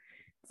leaf.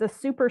 It's a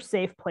super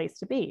safe place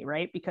to be,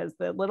 right? Because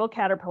the little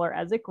caterpillar,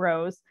 as it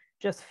grows,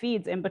 just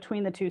feeds in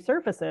between the two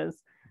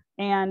surfaces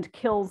and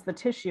kills the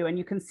tissue. And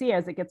you can see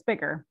as it gets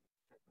bigger.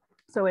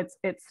 So it's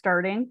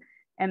starting,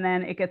 and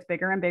then it gets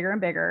bigger and bigger and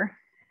bigger.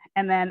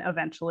 And then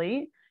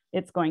eventually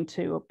it's going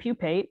to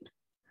pupate.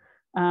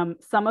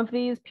 Some of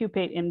these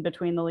pupate in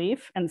between the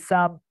leaf, and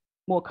some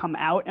will come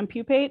out and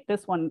pupate.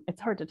 This one,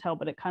 it's hard to tell,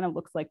 but it kind of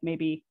looks like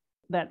maybe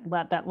that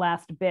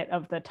last bit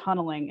of the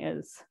tunneling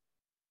is,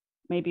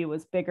 maybe it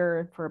was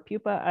bigger for a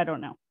pupa. I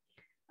don't know.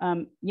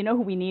 You know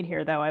who we need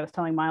here, though? I was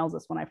telling Miles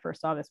this when I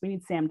first saw this. We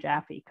need Sam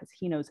Jaffe because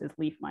he knows his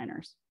leaf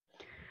miners.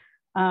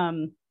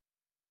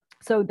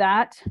 So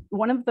that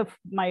one of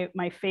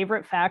my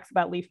favorite facts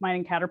about leaf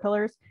mining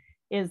caterpillars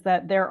is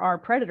that there are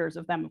predators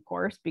of them, of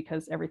course,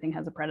 because everything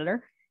has a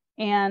predator,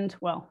 and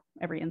well,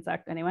 every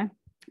insect anyway.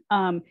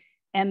 And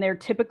they're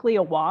typically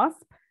a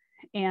wasp,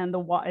 and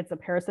it's a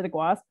parasitic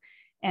wasp.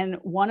 And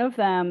one of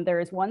them, there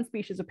is one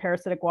species of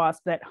parasitic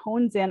wasp that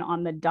hones in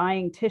on the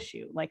dying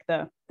tissue, like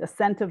the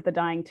scent of the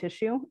dying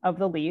tissue of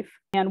the leaf,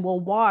 and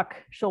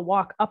she'll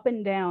walk up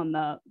and down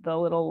the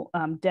little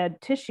dead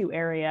tissue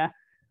area,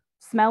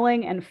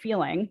 smelling and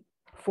feeling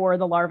for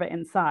the larva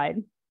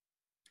inside.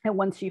 And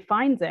once she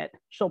finds it,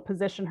 she'll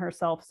position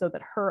herself so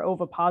that her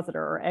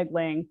ovipositor or egg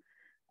laying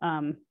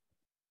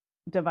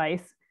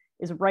device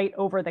is right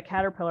over the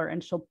caterpillar,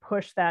 and she'll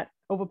push that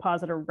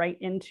ovipositor right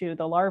into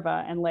the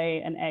larva and lay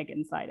an egg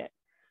inside it.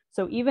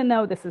 So even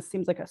though this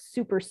seems like a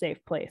super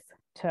safe place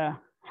to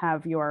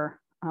have your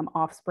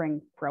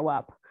offspring grow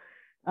up,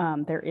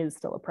 there is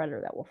still a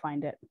predator that will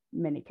find it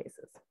in many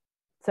cases.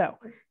 So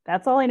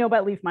that's all I know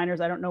about leaf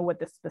miners. I don't know what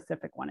this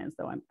specific one is,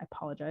 though. I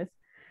apologize.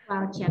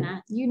 Wow,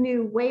 Jenna, you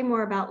knew way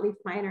more about leaf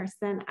miners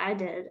than I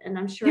did, and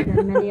I'm sure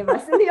that many of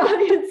us in the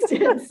audience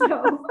did.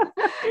 So,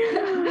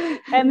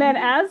 and then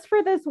as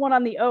for this one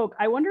on the oak,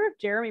 I wonder if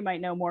Jeremy might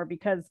know more,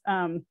 because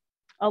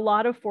a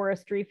lot of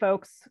forestry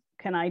folks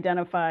can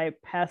identify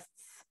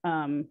pests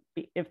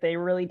if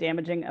they're really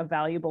damaging a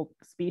valuable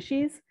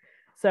species.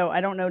 So I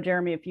don't know,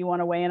 Jeremy, if you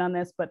want to weigh in on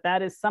this, but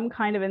that is some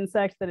kind of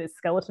insect that is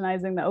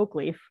skeletonizing the oak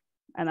leaf,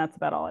 and that's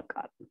about all I've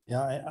got.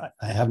 Yeah,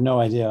 I have no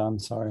idea. I'm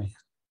sorry.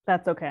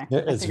 That's okay.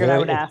 It's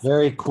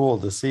very cool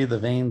to see the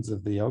veins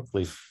of the oak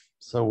leaf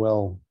so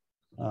well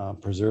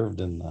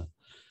preserved in the.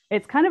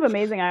 It's kind of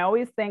amazing. I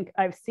always think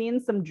I've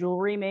seen some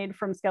jewelry made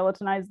from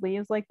skeletonized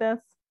leaves like this,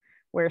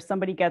 where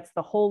somebody gets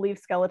the whole leaf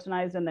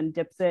skeletonized and then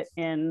dips it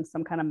in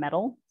some kind of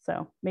metal.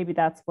 So maybe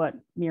that's what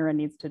Mira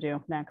needs to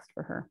do next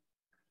for her,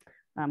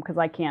 because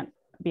I can't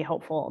be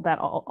helpful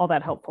all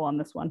that helpful on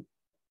this one.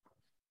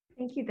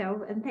 Thank you,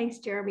 though, and thanks,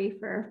 Jeremy,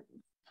 for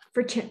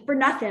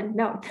nothing.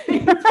 No.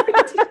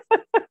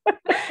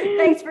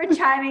 Thanks for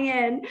chiming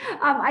in.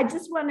 I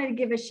just wanted to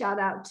give a shout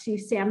out to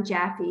Sam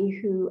Jaffe,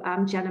 who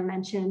Jenna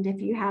mentioned.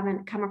 If you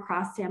haven't come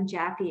across Sam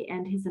Jaffe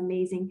and his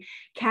amazing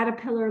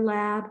Caterpillar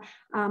Lab,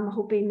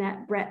 hoping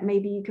that Brett,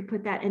 maybe you could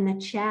put that in the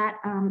chat.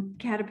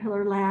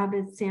 Caterpillar Lab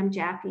is Sam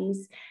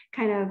Jaffe's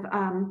kind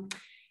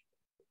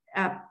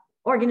of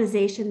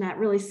organization that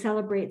really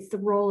celebrates the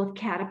role of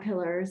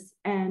caterpillars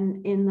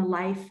and in the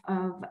life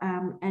of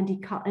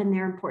and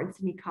their importance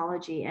in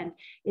ecology. And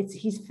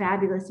he's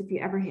fabulous if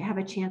you ever have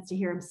a chance to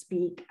hear him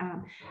speak.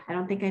 I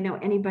don't think I know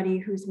anybody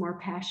who's more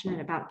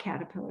passionate about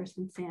caterpillars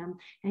than Sam.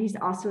 And he's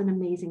also an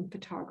amazing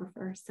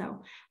photographer.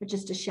 So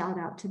just a shout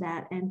out to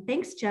that. And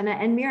thanks, Jenna.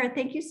 And Mira,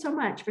 thank you so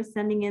much for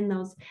sending in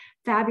those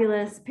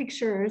fabulous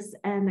pictures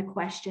and the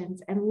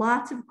questions, and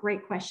lots of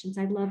great questions.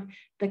 I love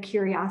the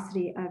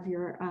curiosity of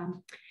your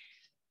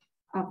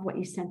of what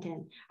you sent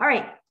in. All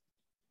right,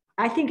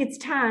 I think it's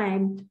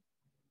time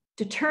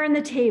to turn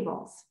the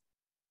tables.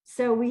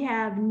 So we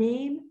have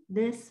name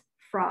this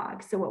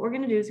frog. So what we're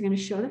going to do is we're going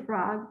to show the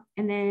frog,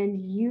 and then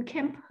you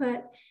can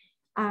put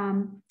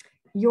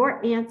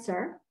your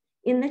answer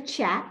in the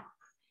chat.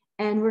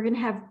 And we're going to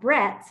have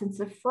Brett,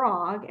 since a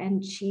frog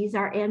and she's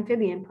our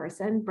amphibian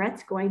person,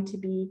 Brett's going to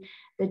be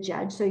the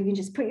judge. So you can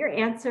just put your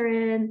answer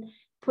in,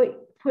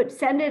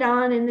 send it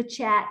on in the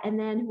chat, and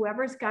then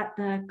whoever's got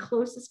the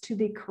closest to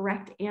the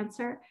correct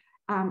answer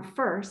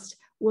first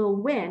will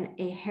win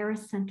a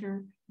Harris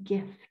Center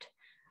gift.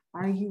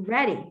 Are you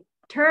ready?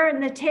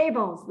 Turn the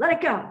tables. Let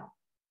it go.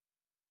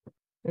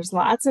 There's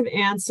lots of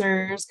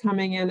answers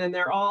coming in, and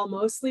they're all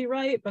mostly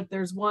right, but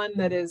there's one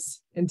that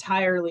is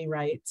entirely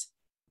right.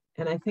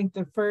 And I think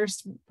the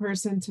first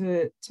person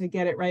to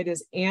get it right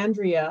is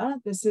Andrea.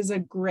 This is a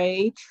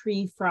gray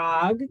tree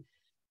frog.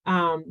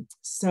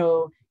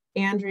 So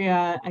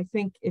Andrea, I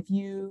think if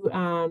you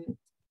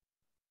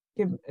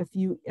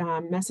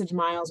message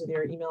Miles with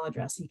your email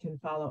address, he can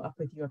follow up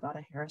with you about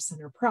a Harris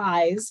Center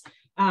prize.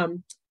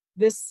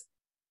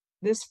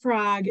 This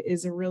frog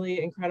is a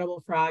really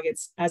incredible frog.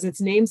 It's, as its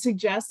name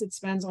suggests, it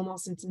spends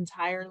almost its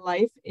entire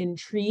life in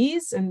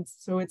trees. And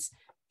so it's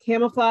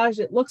camouflage.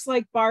 It looks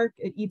like bark.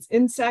 It eats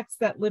insects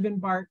that live in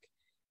bark.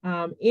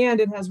 And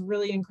it has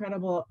really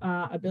incredible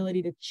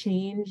ability to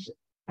change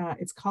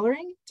its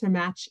coloring to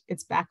match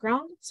its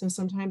background. So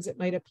sometimes it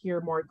might appear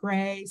more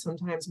gray,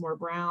 sometimes more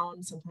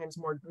brown, sometimes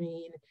more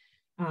green.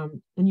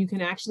 And you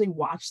can actually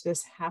watch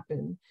this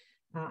happen.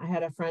 I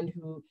had a friend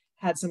who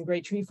had some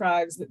great tree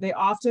frogs that they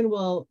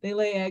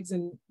lay eggs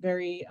in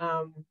very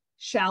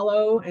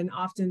shallow and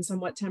often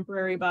somewhat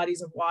temporary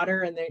bodies of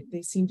water. And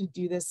they seem to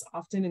do this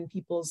often in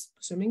people's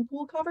swimming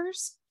pool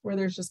covers where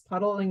there's just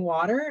puddling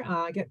water.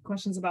 I get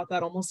questions about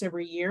that almost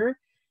every year.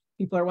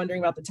 People are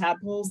wondering about the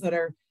tadpoles that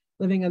are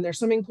living in their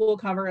swimming pool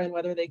cover and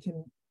whether they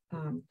can,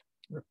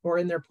 or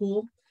in their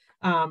pool.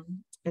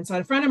 And so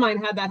a friend of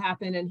mine had that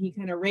happen, and he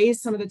kind of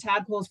raised some of the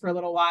tadpoles for a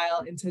little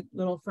while into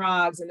little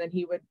frogs, and then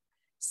he would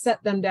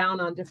set them down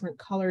on different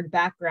colored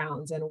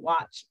backgrounds and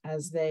watch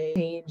as they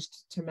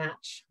changed to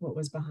match what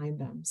was behind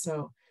them.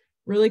 So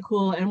really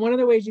cool. And one of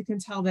the ways you can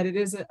tell that it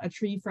is a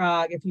tree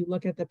frog, if you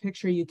look at the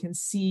picture, you can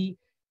see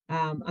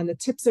on the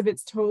tips of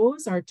its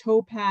toes are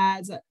toe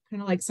pads,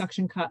 kind of like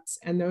suction cups,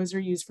 and those are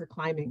used for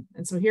climbing.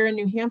 And so here in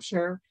New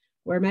Hampshire,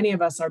 where many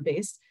of us are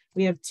based,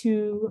 we have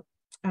two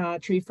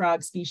tree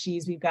frog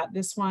species. We've got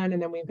this one,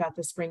 and then we've got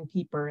the spring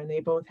peeper, and they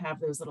both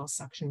have those little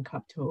suction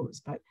cup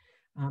toes. But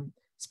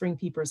spring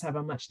peepers have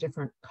a much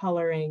different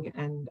coloring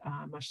and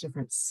much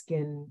different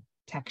skin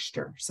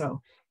texture.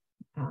 So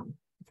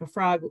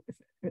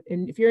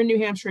if you're in New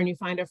Hampshire and you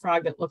find a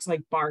frog that looks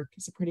like bark,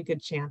 it's a pretty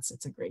good chance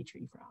it's a gray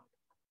tree frog.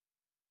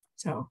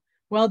 So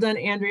well done,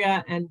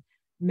 Andrea, and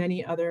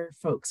many other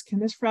folks. Can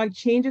this frog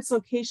change its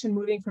location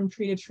moving from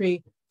tree to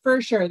tree?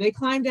 For sure. They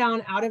climb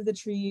down out of the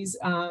trees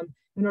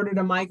in order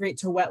to migrate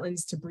to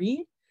wetlands to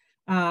breed.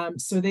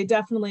 So they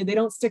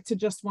don't stick to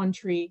just one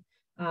tree.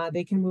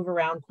 They can move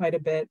around quite a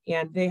bit,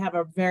 and they have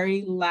a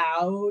very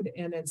loud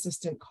and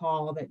insistent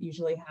call that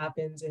usually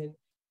happens in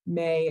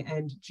May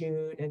and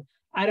June. And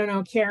I don't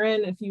know,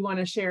 Karen, if you want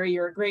to share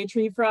your gray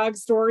tree frog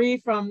story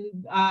from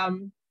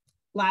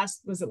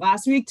last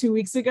week, 2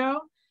 weeks ago?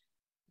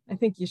 I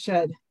think you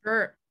should.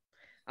 Sure.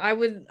 I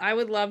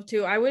would love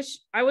to. I wish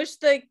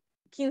the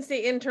Keene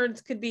State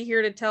interns could be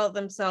here to tell it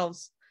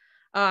themselves.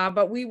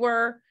 But we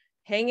were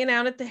hanging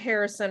out at the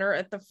Harris Center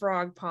at the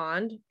Frog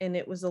Pond, and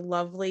it was a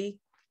lovely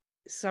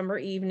summer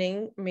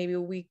evening, maybe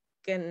a week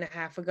and a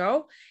half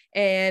ago.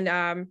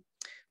 And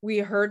we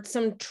heard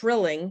some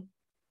trilling.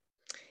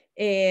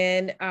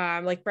 And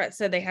like Brett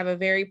said, they have a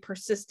very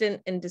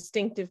persistent and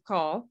distinctive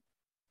call.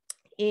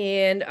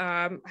 And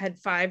had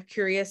 5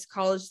 curious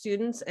college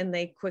students, and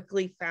they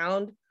quickly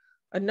found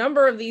a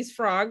number of these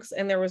frogs.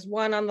 And there was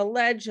one on the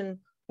ledge, and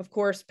of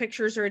course,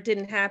 pictures or it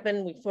didn't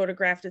happen. We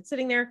photographed it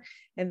sitting there,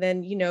 and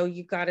then, you know,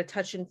 you got to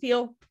touch and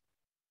feel.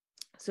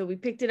 So we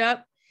picked it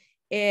up,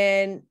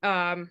 and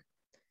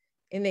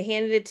they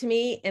handed it to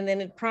me, and then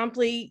it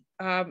promptly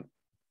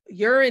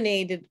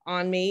urinated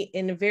on me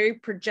in a very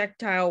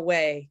projectile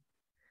way.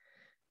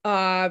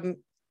 And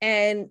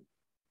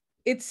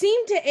it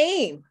seemed to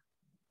aim.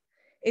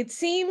 It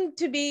seemed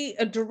to be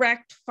a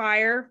direct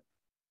fire.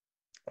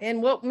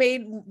 And what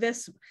made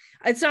this,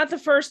 it's not the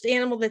first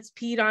animal that's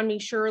peed on me,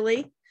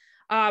 surely,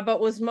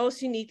 but was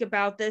most unique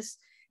about this.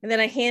 And then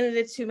I handed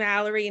it to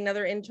Mallory,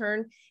 another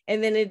intern,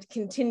 and then it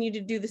continued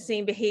to do the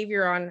same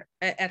behavior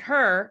at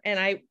her. And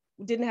I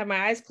didn't have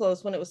my eyes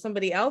closed when it was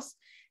somebody else.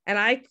 And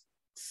I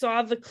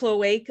saw the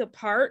cloaca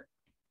part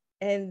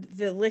and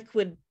the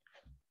liquid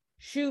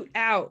shoot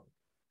out.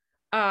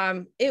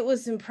 It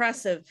was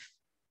impressive.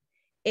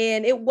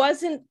 And it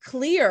wasn't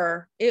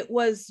clear. It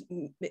was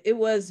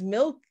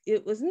milk.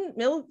 It wasn't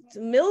milk.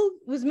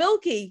 It was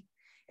milky.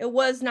 It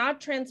was not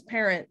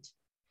transparent.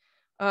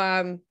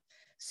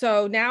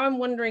 So now I'm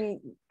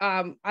wondering,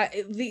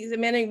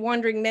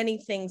 wondering many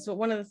things. So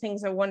one of the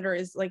things I wonder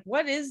is, like,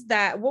 what is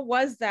that? What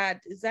was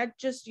that? Is that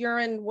just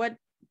urine? What?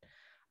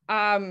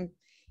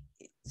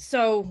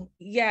 So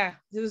yeah,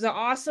 it was an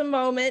awesome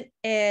moment.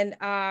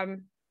 And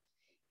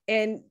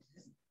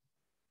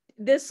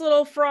this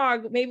little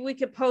frog, maybe we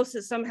could post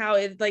it somehow.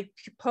 It like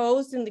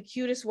posed in the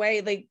cutest way,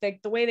 like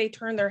the way they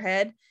turn their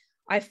head.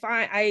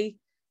 I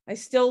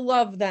still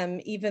love them,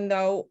 even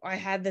though I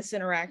had this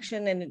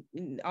interaction, and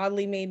it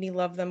oddly made me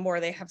love them more.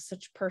 They have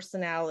such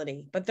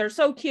personality, but they're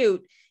so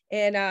cute.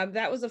 And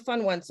that was a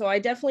fun one. So I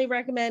definitely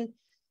recommend,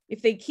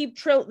 if they keep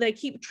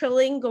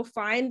trilling, go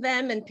find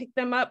them and pick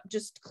them up.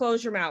 Just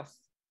close your mouth.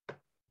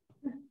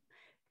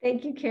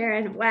 Thank you,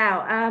 Karen.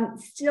 Wow.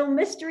 Still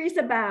mysteries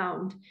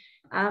abound.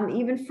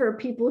 Even for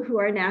people who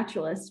are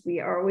naturalists, we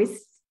are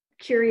always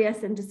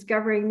curious and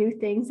discovering new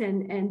things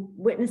and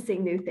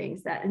witnessing new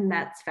things, and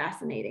that's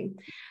fascinating.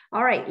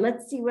 All right,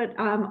 let's see what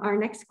our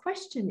next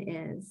question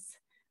is.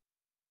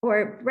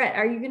 Or Brett,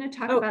 are you going to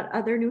talk Oh. about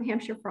other New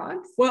Hampshire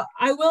frogs? Well,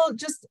 I will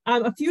just,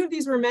 a few of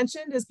these were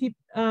mentioned as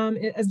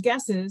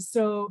guesses.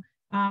 So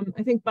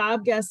I think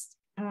Bob guessed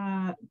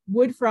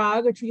wood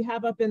frog, which we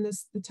have up in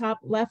the top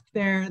left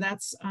there.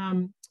 That's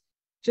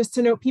just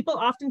to note, people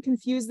often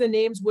confuse the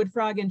names wood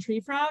frog and tree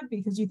frog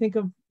because you think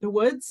of the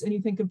woods and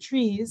you think of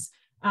trees.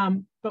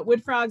 But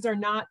wood frogs are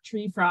not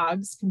tree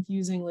frogs,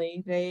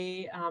 confusingly.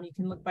 They, you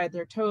can look by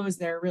their toes,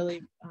 they're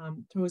really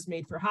toes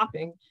made for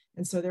hopping.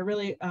 And so they're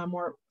really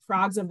more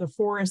frogs of the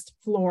forest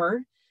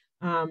floor.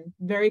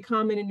 Very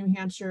common in New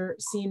Hampshire,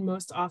 seen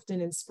most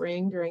often in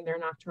spring during their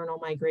nocturnal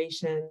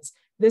migrations.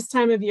 This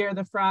time of year,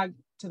 the frog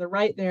to the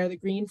right there, the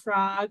green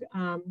frogs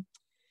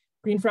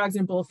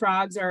and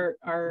bullfrogs are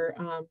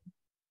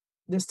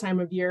this time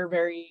of year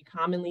very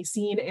commonly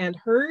seen and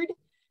heard.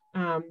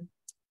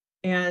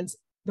 And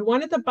the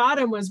one at the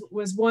bottom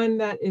was one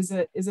that is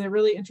a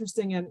really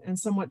interesting and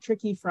somewhat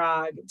tricky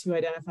frog to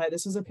identify.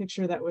 This was a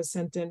picture that was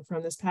sent in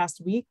from this past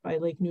week by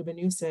Lake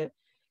Nubanusset.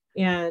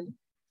 And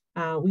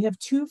we have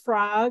two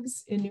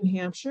frogs in New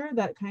Hampshire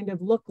that kind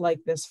of look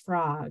like this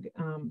frog.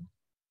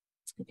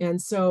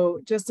 And so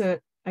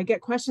I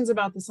get questions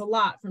about this a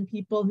lot from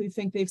people who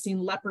think they've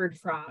seen leopard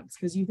frogs,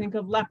 because you think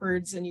of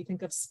leopards and you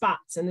think of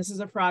spots, and this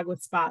is a frog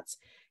with spots.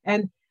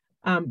 And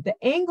the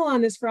angle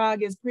on this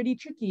frog is pretty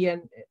tricky.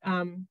 And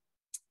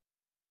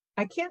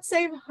I can't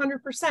say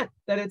 100%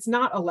 that it's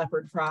not a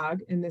leopard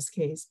frog in this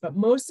case, but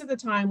most of the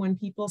time when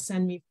people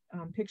send me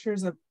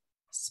pictures of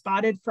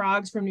spotted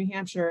frogs from New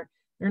Hampshire,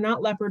 they're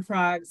not leopard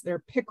frogs,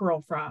 they're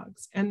pickerel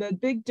frogs. And the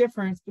big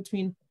difference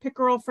between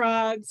pickerel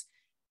frogs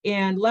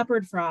and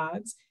leopard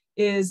frogs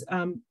is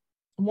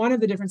one of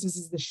the differences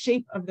is the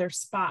shape of their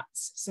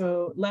spots.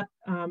 So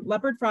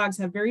leopard frogs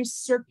have very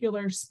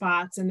circular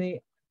spots, and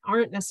they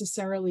aren't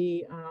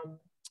necessarily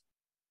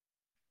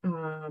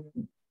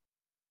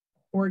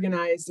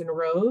organized in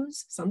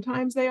rows.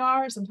 Sometimes they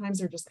are, sometimes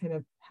they're just kind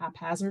of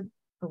haphazard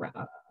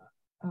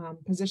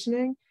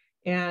positioning.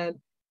 And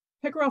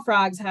pickerel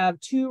frogs have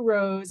 2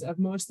 rows of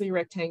mostly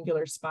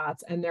rectangular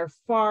spots, and they're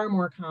far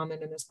more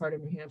common in this part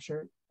of New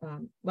Hampshire.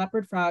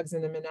 Leopard frogs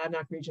in the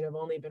Monadnock region have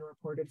only been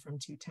reported from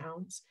 2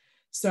 towns.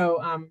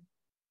 So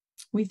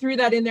we threw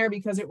that in there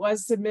because it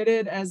was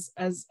submitted as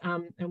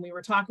and we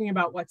were talking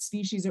about what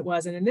species it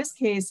was. And in this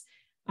case,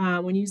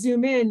 when you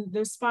zoom in,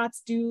 those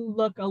spots do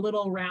look a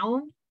little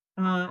round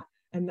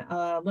and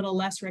a little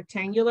less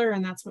rectangular,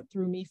 and that's what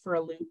threw me for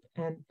a loop.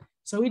 And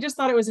so we just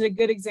thought it was a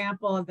good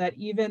example of that.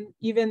 Even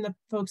the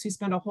folks who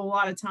spend a whole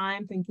lot of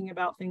time thinking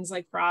about things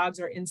like frogs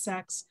or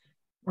insects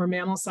or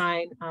mammal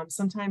sign,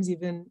 sometimes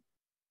even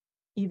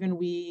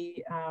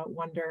we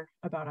wonder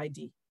about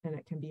ID, and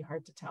it can be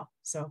hard to tell.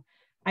 So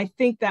I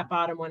think that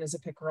bottom one is a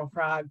pickerel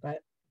frog, but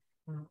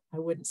I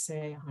wouldn't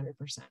say 100%.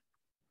 Thank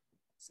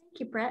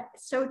you, Brett.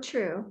 So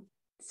true.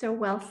 So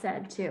well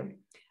said too.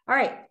 All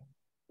right.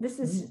 This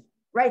is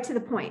right to the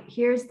point.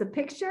 Here's the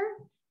picture.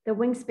 The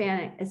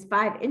wingspan is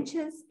 5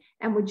 inches.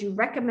 And would you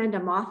recommend a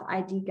moth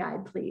ID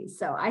guide, please?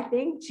 So I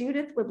think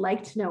Judith would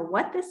like to know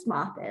what this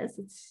moth is.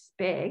 It's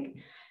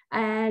big.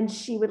 And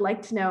she would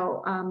like to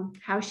know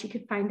how she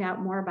could find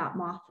out more about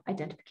moth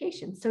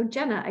identification. So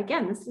Jenna,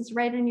 again, this is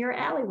right in your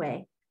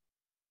alleyway.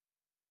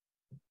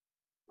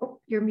 Oh,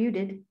 you're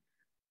muted.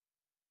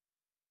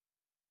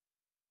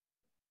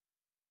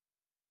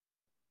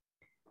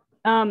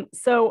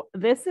 So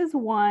this is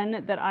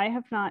one that I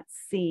have not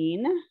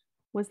seen.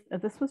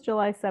 This was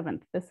July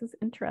 7th. This is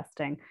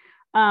interesting.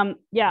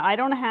 Yeah, I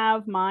don't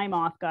have my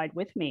moth guide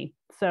with me.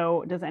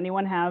 So does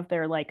anyone have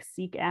their like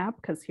Seek app?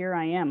 Because here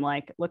I am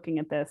like looking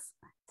at this.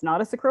 It's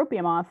not a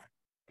Cecropia moth.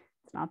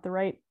 It's not the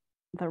right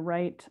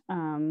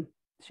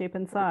shape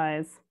and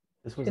size.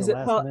 This was a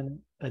last minute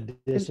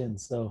addition,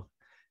 so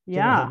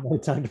yeah, I had no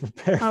time to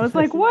prepare. I was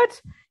like,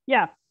 what?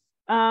 Yeah.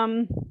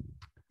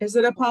 Is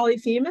it a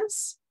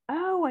Polyphemus?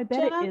 Oh, I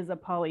bet Jenna? it is a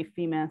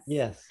Polyphemus.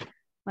 Yes.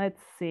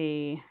 Let's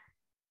see.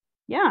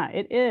 Yeah,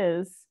 it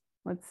is.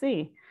 Let's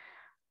see.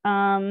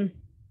 Wow.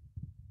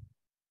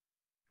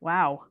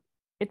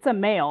 It's a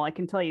male, I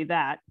can tell you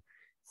that.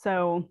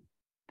 So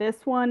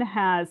this one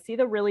has, see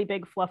the really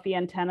big fluffy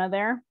antenna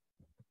there?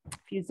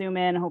 If you zoom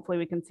in, hopefully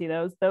we can see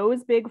those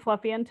big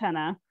fluffy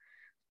antenna.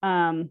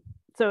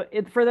 So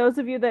for those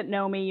of you that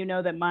know me, you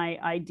know that my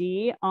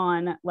ID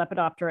on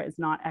Lepidoptera is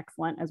not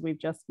excellent, as we've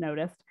just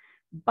noticed.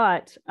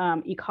 But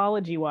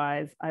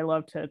ecology-wise, I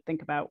love to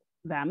think about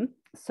them.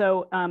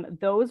 So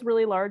those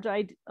really large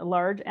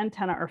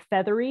antennae are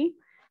feathery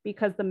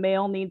because the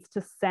male needs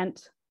to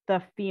scent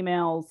the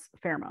female's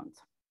pheromones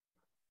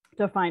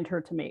to find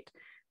her to mate.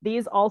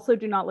 These also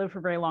do not live for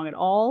very long at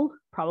all,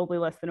 probably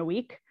less than a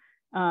week,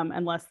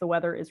 unless the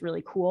weather is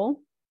really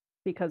cool,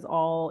 because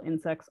all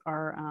insects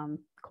are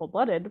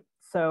cold-blooded.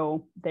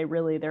 So their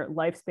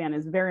lifespan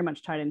is very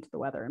much tied into the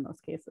weather in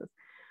most cases.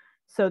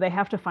 So they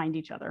have to find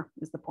each other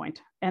is the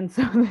point. And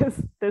so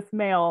this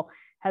male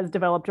has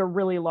developed a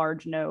really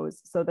large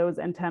nose. So those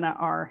antennae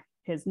are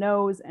his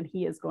nose, and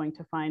he is going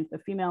to find the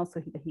female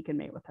so that he can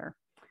mate with her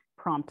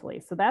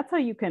promptly. So that's how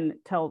you can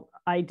tell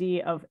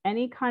ID of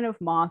any kind of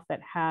moth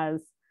that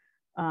has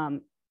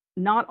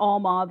not all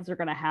moths are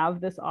going to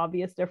have this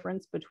obvious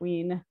difference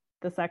between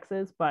the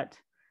sexes, but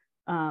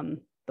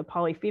the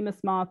Polyphemus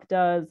moth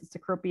does, the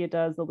Cecropia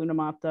does, the Luna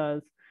moth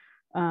does.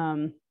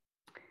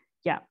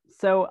 Yeah,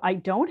 so I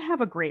don't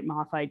have a great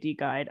moth ID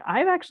guide.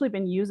 I've actually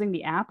been using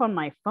the app on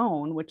my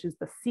phone, which is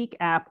the Seek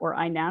app or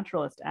A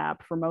Naturalist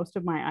app for most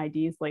of my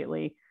IDs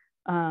lately,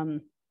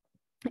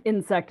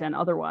 insect and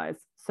otherwise.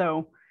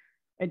 So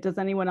does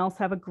anyone else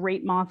have a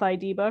great moth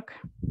ID book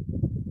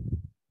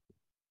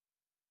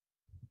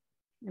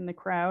in the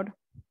crowd?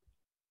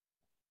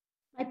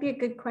 Might be a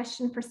good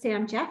question for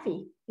Sam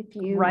Jeffy. If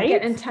you Right?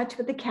 get in touch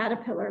with the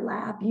Caterpillar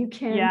Lab, you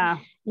can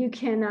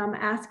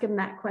ask him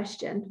that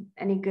question.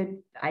 Any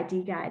good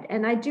ID guide?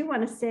 And I do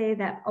want to say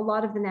that a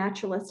lot of the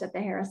naturalists at the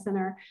Harris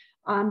Center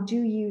do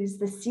use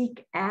the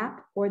Seek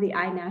app or the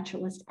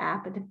iNaturalist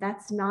app. And if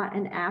that's not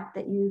an app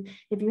that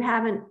if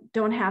you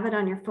don't have it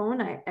on your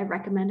phone, I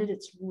recommend it.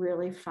 It's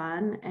really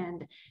fun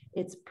and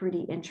it's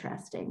pretty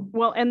interesting.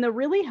 Well, and the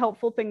really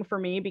helpful thing for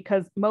me,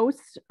 because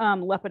most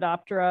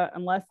Lepidoptera,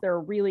 unless they're a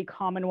really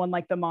common one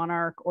like the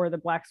monarch or the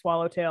black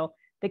swallowtail,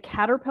 the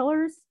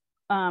caterpillars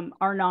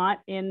are not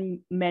in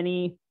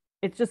many.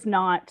 It's just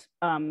not.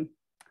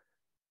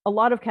 A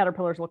lot of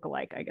caterpillars look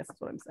alike, I guess is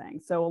what I'm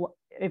saying. So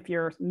if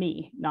you're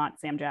me, not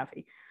Sam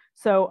Jaffe.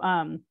 So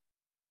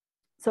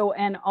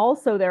and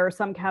also there are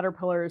some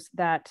caterpillars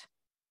that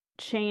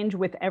change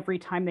with every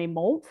time they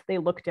molt. They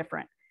look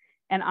different.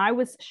 And I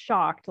was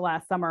shocked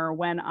last summer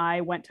when I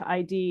went to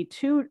ID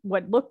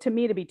what looked to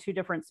me to be two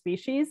different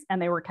species,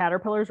 and they were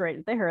caterpillars right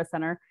at the Harris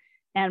Center.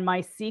 And my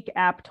Seek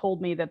app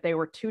told me that they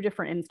were two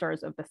different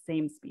instars of the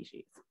same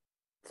species.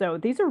 So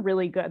these are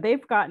really good.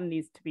 They've gotten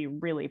these to be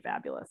really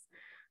fabulous.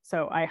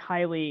 So I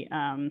highly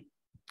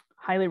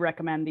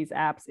recommend these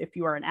apps if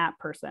you are an app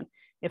person.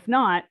 If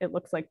not, it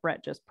looks like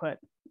Brett just put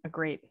a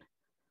great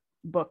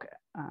book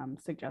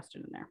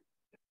suggestion in there.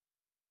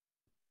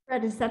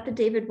 Brett, is that the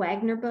David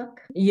Wagner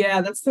book? Yeah,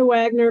 that's the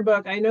Wagner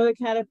book. I know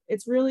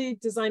it's really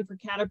designed for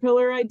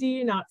caterpillar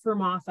ID, not for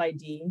moth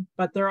ID,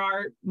 but there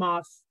are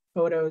moth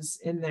photos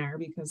in there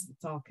because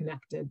it's all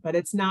connected, but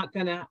it's not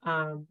gonna,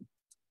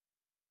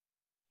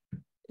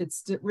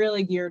 it's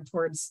really geared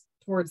towards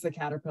the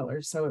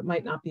caterpillars. So it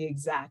might not be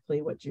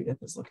exactly what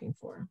Judith is looking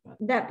for. But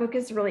that book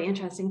is really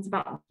interesting. It's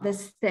about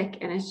this thick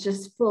and it's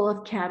just full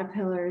of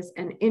caterpillars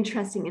and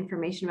interesting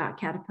information about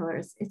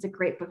caterpillars. It's a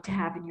great book to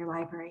have in your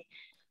library.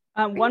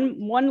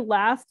 One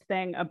last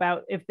thing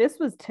about if this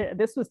was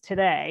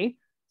today,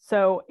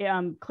 so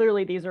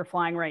clearly these are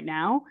flying right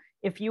now.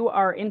 If you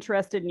are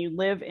interested and you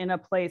live in a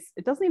place,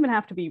 it doesn't even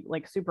have to be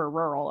like super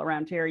rural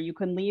around here. You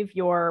can leave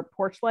your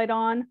porch light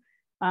on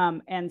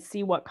and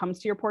see what comes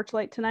to your porch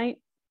light tonight.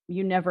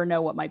 You never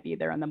know what might be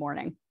there in the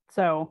morning.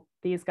 So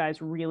these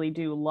guys really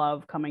do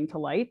love coming to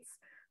lights.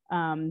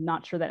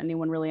 Not sure that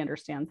anyone really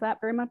understands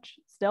that very much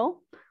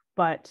still,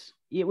 but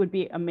it would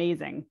be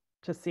amazing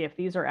to see if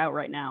these are out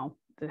right now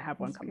to have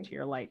one come to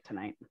your light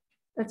tonight.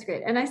 That's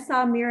great. And I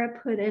saw Mira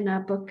put in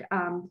a book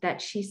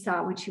that she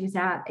saw when she was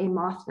at a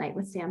moth night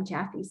with Sam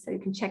Jaffe. So you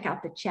can check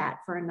out the chat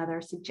for another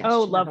suggestion.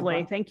 Oh,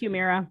 lovely. Thank you,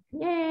 Mira.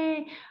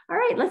 Yay. All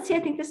right, let's see. I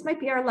think this might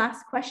be our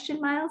last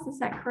question, Miles. Is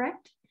that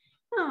correct?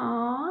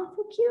 Oh,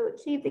 so cute.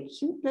 See the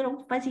cute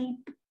little fuzzy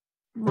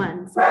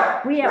ones.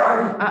 We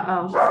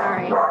have,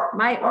 sorry.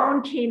 My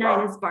own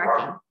canine is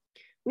barking.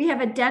 We have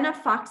a den of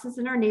foxes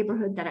in our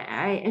neighborhood that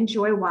I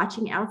enjoy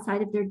watching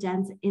outside of their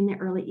dens in the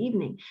early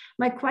evening.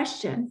 My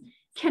question,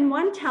 can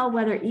one tell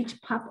whether each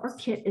pup or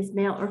kit is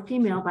male or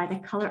female by the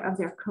color of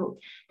their coat?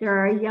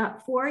 There are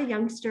 4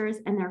 youngsters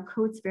and their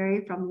coats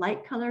vary from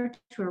light color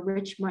to a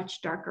rich,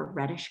 much darker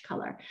reddish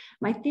color.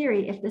 My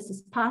theory, if this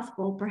is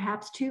possible,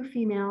 perhaps 2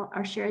 female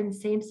are sharing the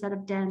same set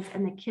of dens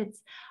and the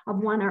kits of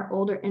one are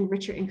older and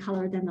richer in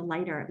color than the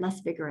lighter, less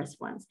vigorous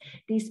ones.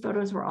 These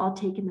photos were all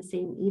taken the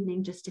same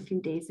evening just a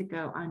few days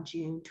ago on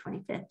June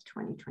 25th,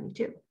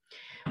 2022.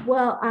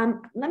 Well,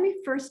 let me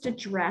first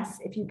address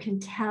if you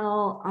can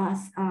tell us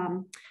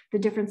the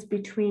difference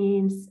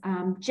between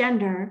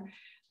gender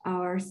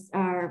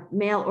or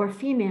male or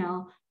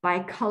female by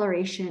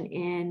coloration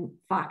in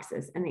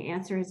foxes. And the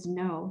answer is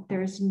no.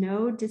 There's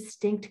no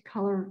distinct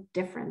color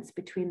difference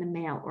between the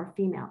male or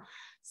female.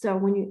 So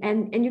when you,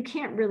 and you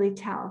can't really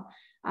tell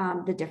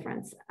the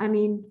difference. I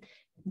mean,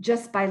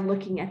 just by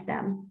looking at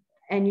them.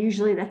 And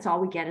usually that's all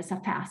we get is a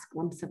fast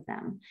glimpse of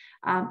them.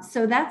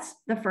 So that's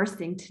the first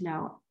thing to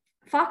know.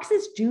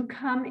 Foxes do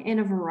come in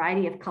a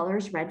variety of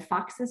colors. Red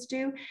foxes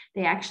do.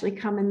 They actually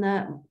come in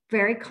the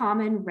very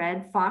common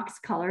red fox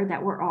color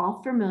that we're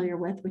all familiar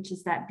with, which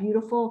is that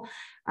beautiful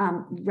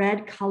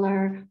red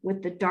color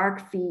with the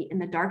dark feet and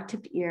the dark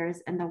tipped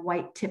ears and the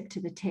white tip to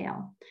the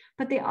tail.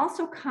 But they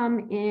also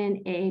come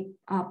in a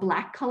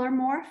black color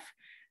morph.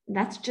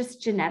 That's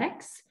just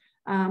genetics.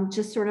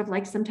 Just sort of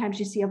like sometimes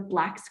you see a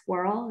black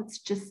squirrel. It's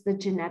just the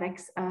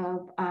genetics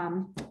of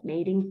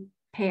mating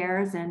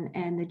pairs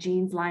and the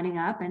genes lining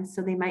up. And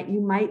so you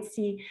might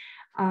see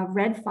a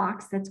red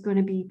fox that's going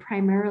to be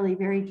primarily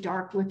very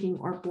dark looking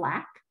or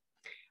black.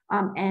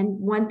 And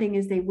one thing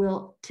is they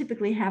will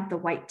typically have the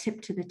white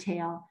tip to the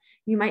tail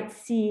You might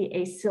see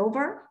a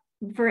silver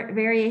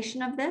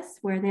variation of this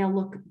where they'll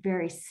look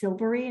very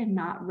silvery and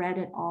not red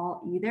at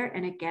all either.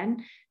 And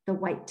again, the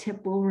white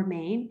tip will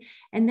remain.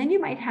 And then you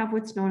might have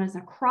what's known as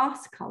a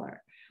cross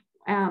color,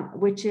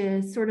 which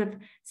is sort of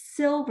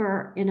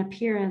silver in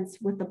appearance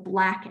with the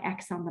black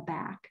X on the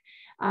back.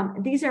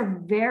 These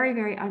are very,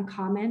 very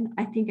uncommon.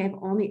 I think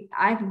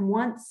I've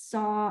once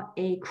saw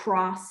a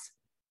cross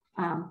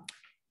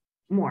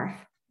morph,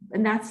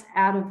 and that's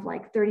out of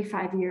like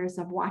 35 years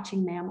of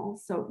watching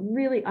mammals. So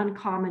really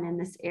uncommon in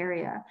this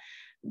area.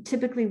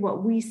 Typically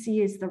what we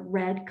see is the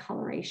red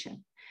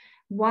coloration.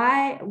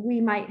 Why we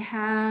might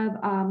have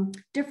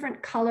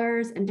different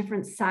colors and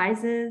different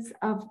sizes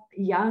of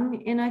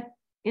young in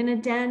a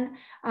den,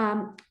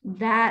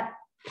 that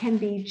can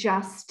be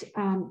just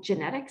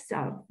genetics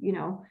of,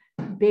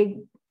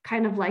 big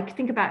kind of like,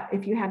 think about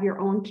if you have your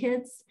own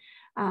kids,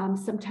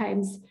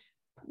 sometimes,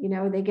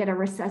 they get a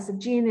recessive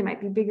gene, they might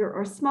be bigger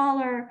or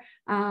smaller.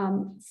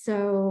 And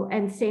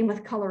same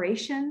with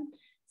coloration.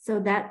 So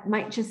that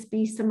might just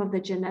be some of the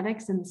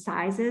genetics and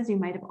sizes. You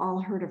might have all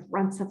heard of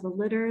runts of the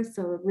litter.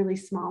 So a really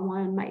small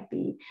one might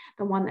be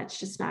the one that's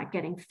just not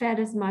getting fed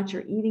as much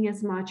or eating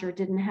as much or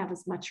didn't have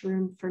as much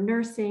room for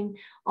nursing.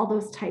 All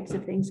those types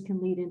of things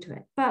can lead into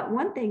it. But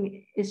one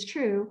thing is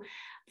true,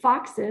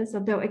 foxes,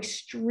 although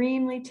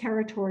extremely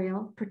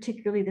territorial,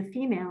 particularly the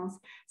females,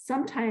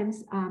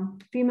 sometimes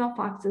female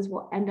foxes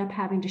will end up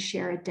having to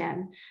share a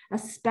den,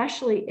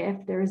 especially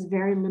if there's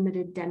very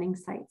limited denning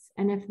sites.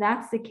 And if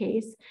that's the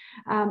case,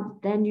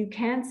 then you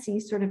can see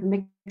sort of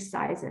mixed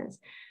sizes.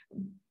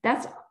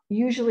 That's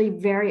usually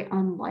very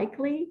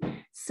unlikely.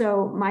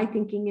 So my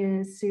thinking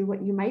is, Sue,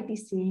 what you might be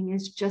seeing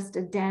is just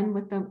a den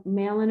with a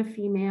male and a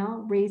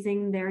female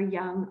raising their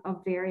young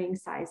of varying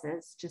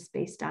sizes, just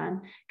based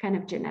on kind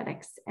of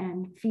genetics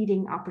and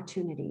feeding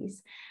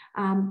opportunities.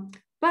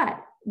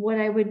 But what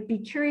I would be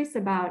curious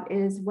about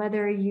is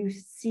whether you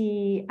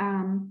see,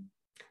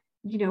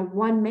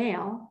 one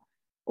male,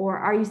 or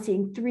are you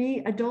seeing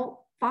 3 adult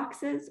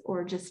foxes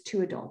or just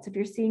 2 adults? If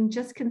you're seeing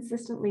just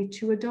consistently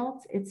 2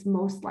 adults, it's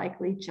most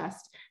likely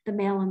just the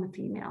male and the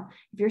female.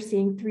 If you're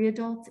seeing 3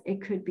 adults,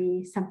 it could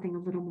be something a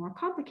little more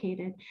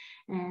complicated,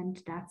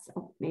 and that's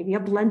maybe a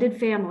blended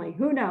family,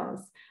 who knows?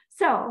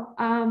 So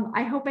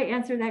I hope I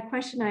answered that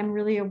question. I'm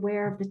really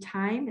aware of the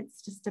time.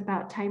 It's just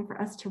about time for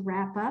us to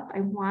wrap up. I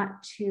want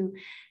to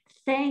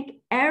thank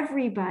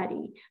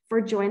everybody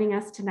for joining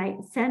us tonight,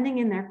 sending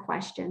in their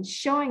questions,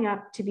 showing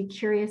up to be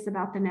curious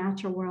about the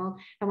natural world.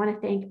 I want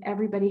to thank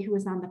everybody who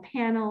was on the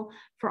panel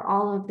for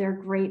all of their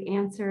great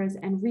answers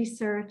and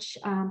research.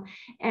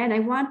 And I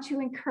want to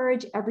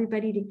encourage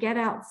everybody to get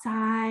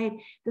outside.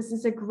 This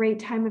is a great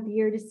time of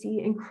year to see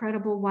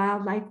incredible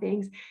wildlife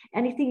things.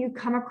 Anything you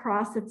come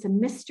across that's a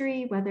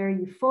mystery, whether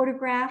you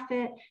photograph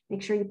it,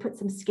 make sure you put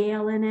some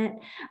scale in it,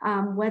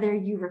 whether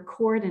you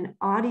record an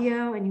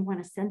audio and you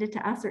want to send it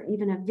to us, or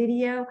even a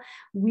video.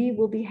 We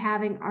will be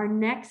having our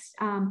next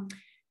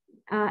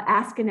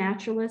Ask a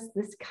Naturalist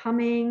this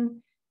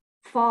coming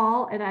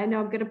fall. And I know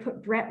I'm going to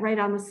put Brett right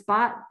on the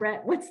spot.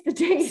 Brett, what's the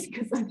date?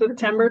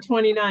 September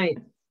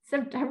 29th.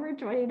 September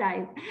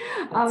 29th.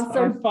 That's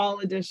our fall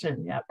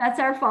edition. Yep. That's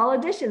our fall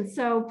edition.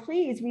 So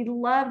please, we'd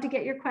love to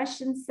get your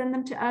questions, send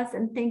them to us.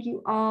 And thank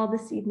you all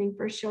this evening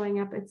for showing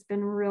up. It's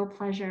been a real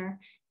pleasure.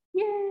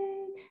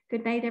 Yay.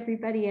 Good night,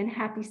 everybody, and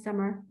happy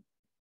summer.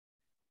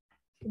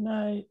 Good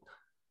night.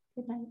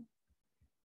 Good night.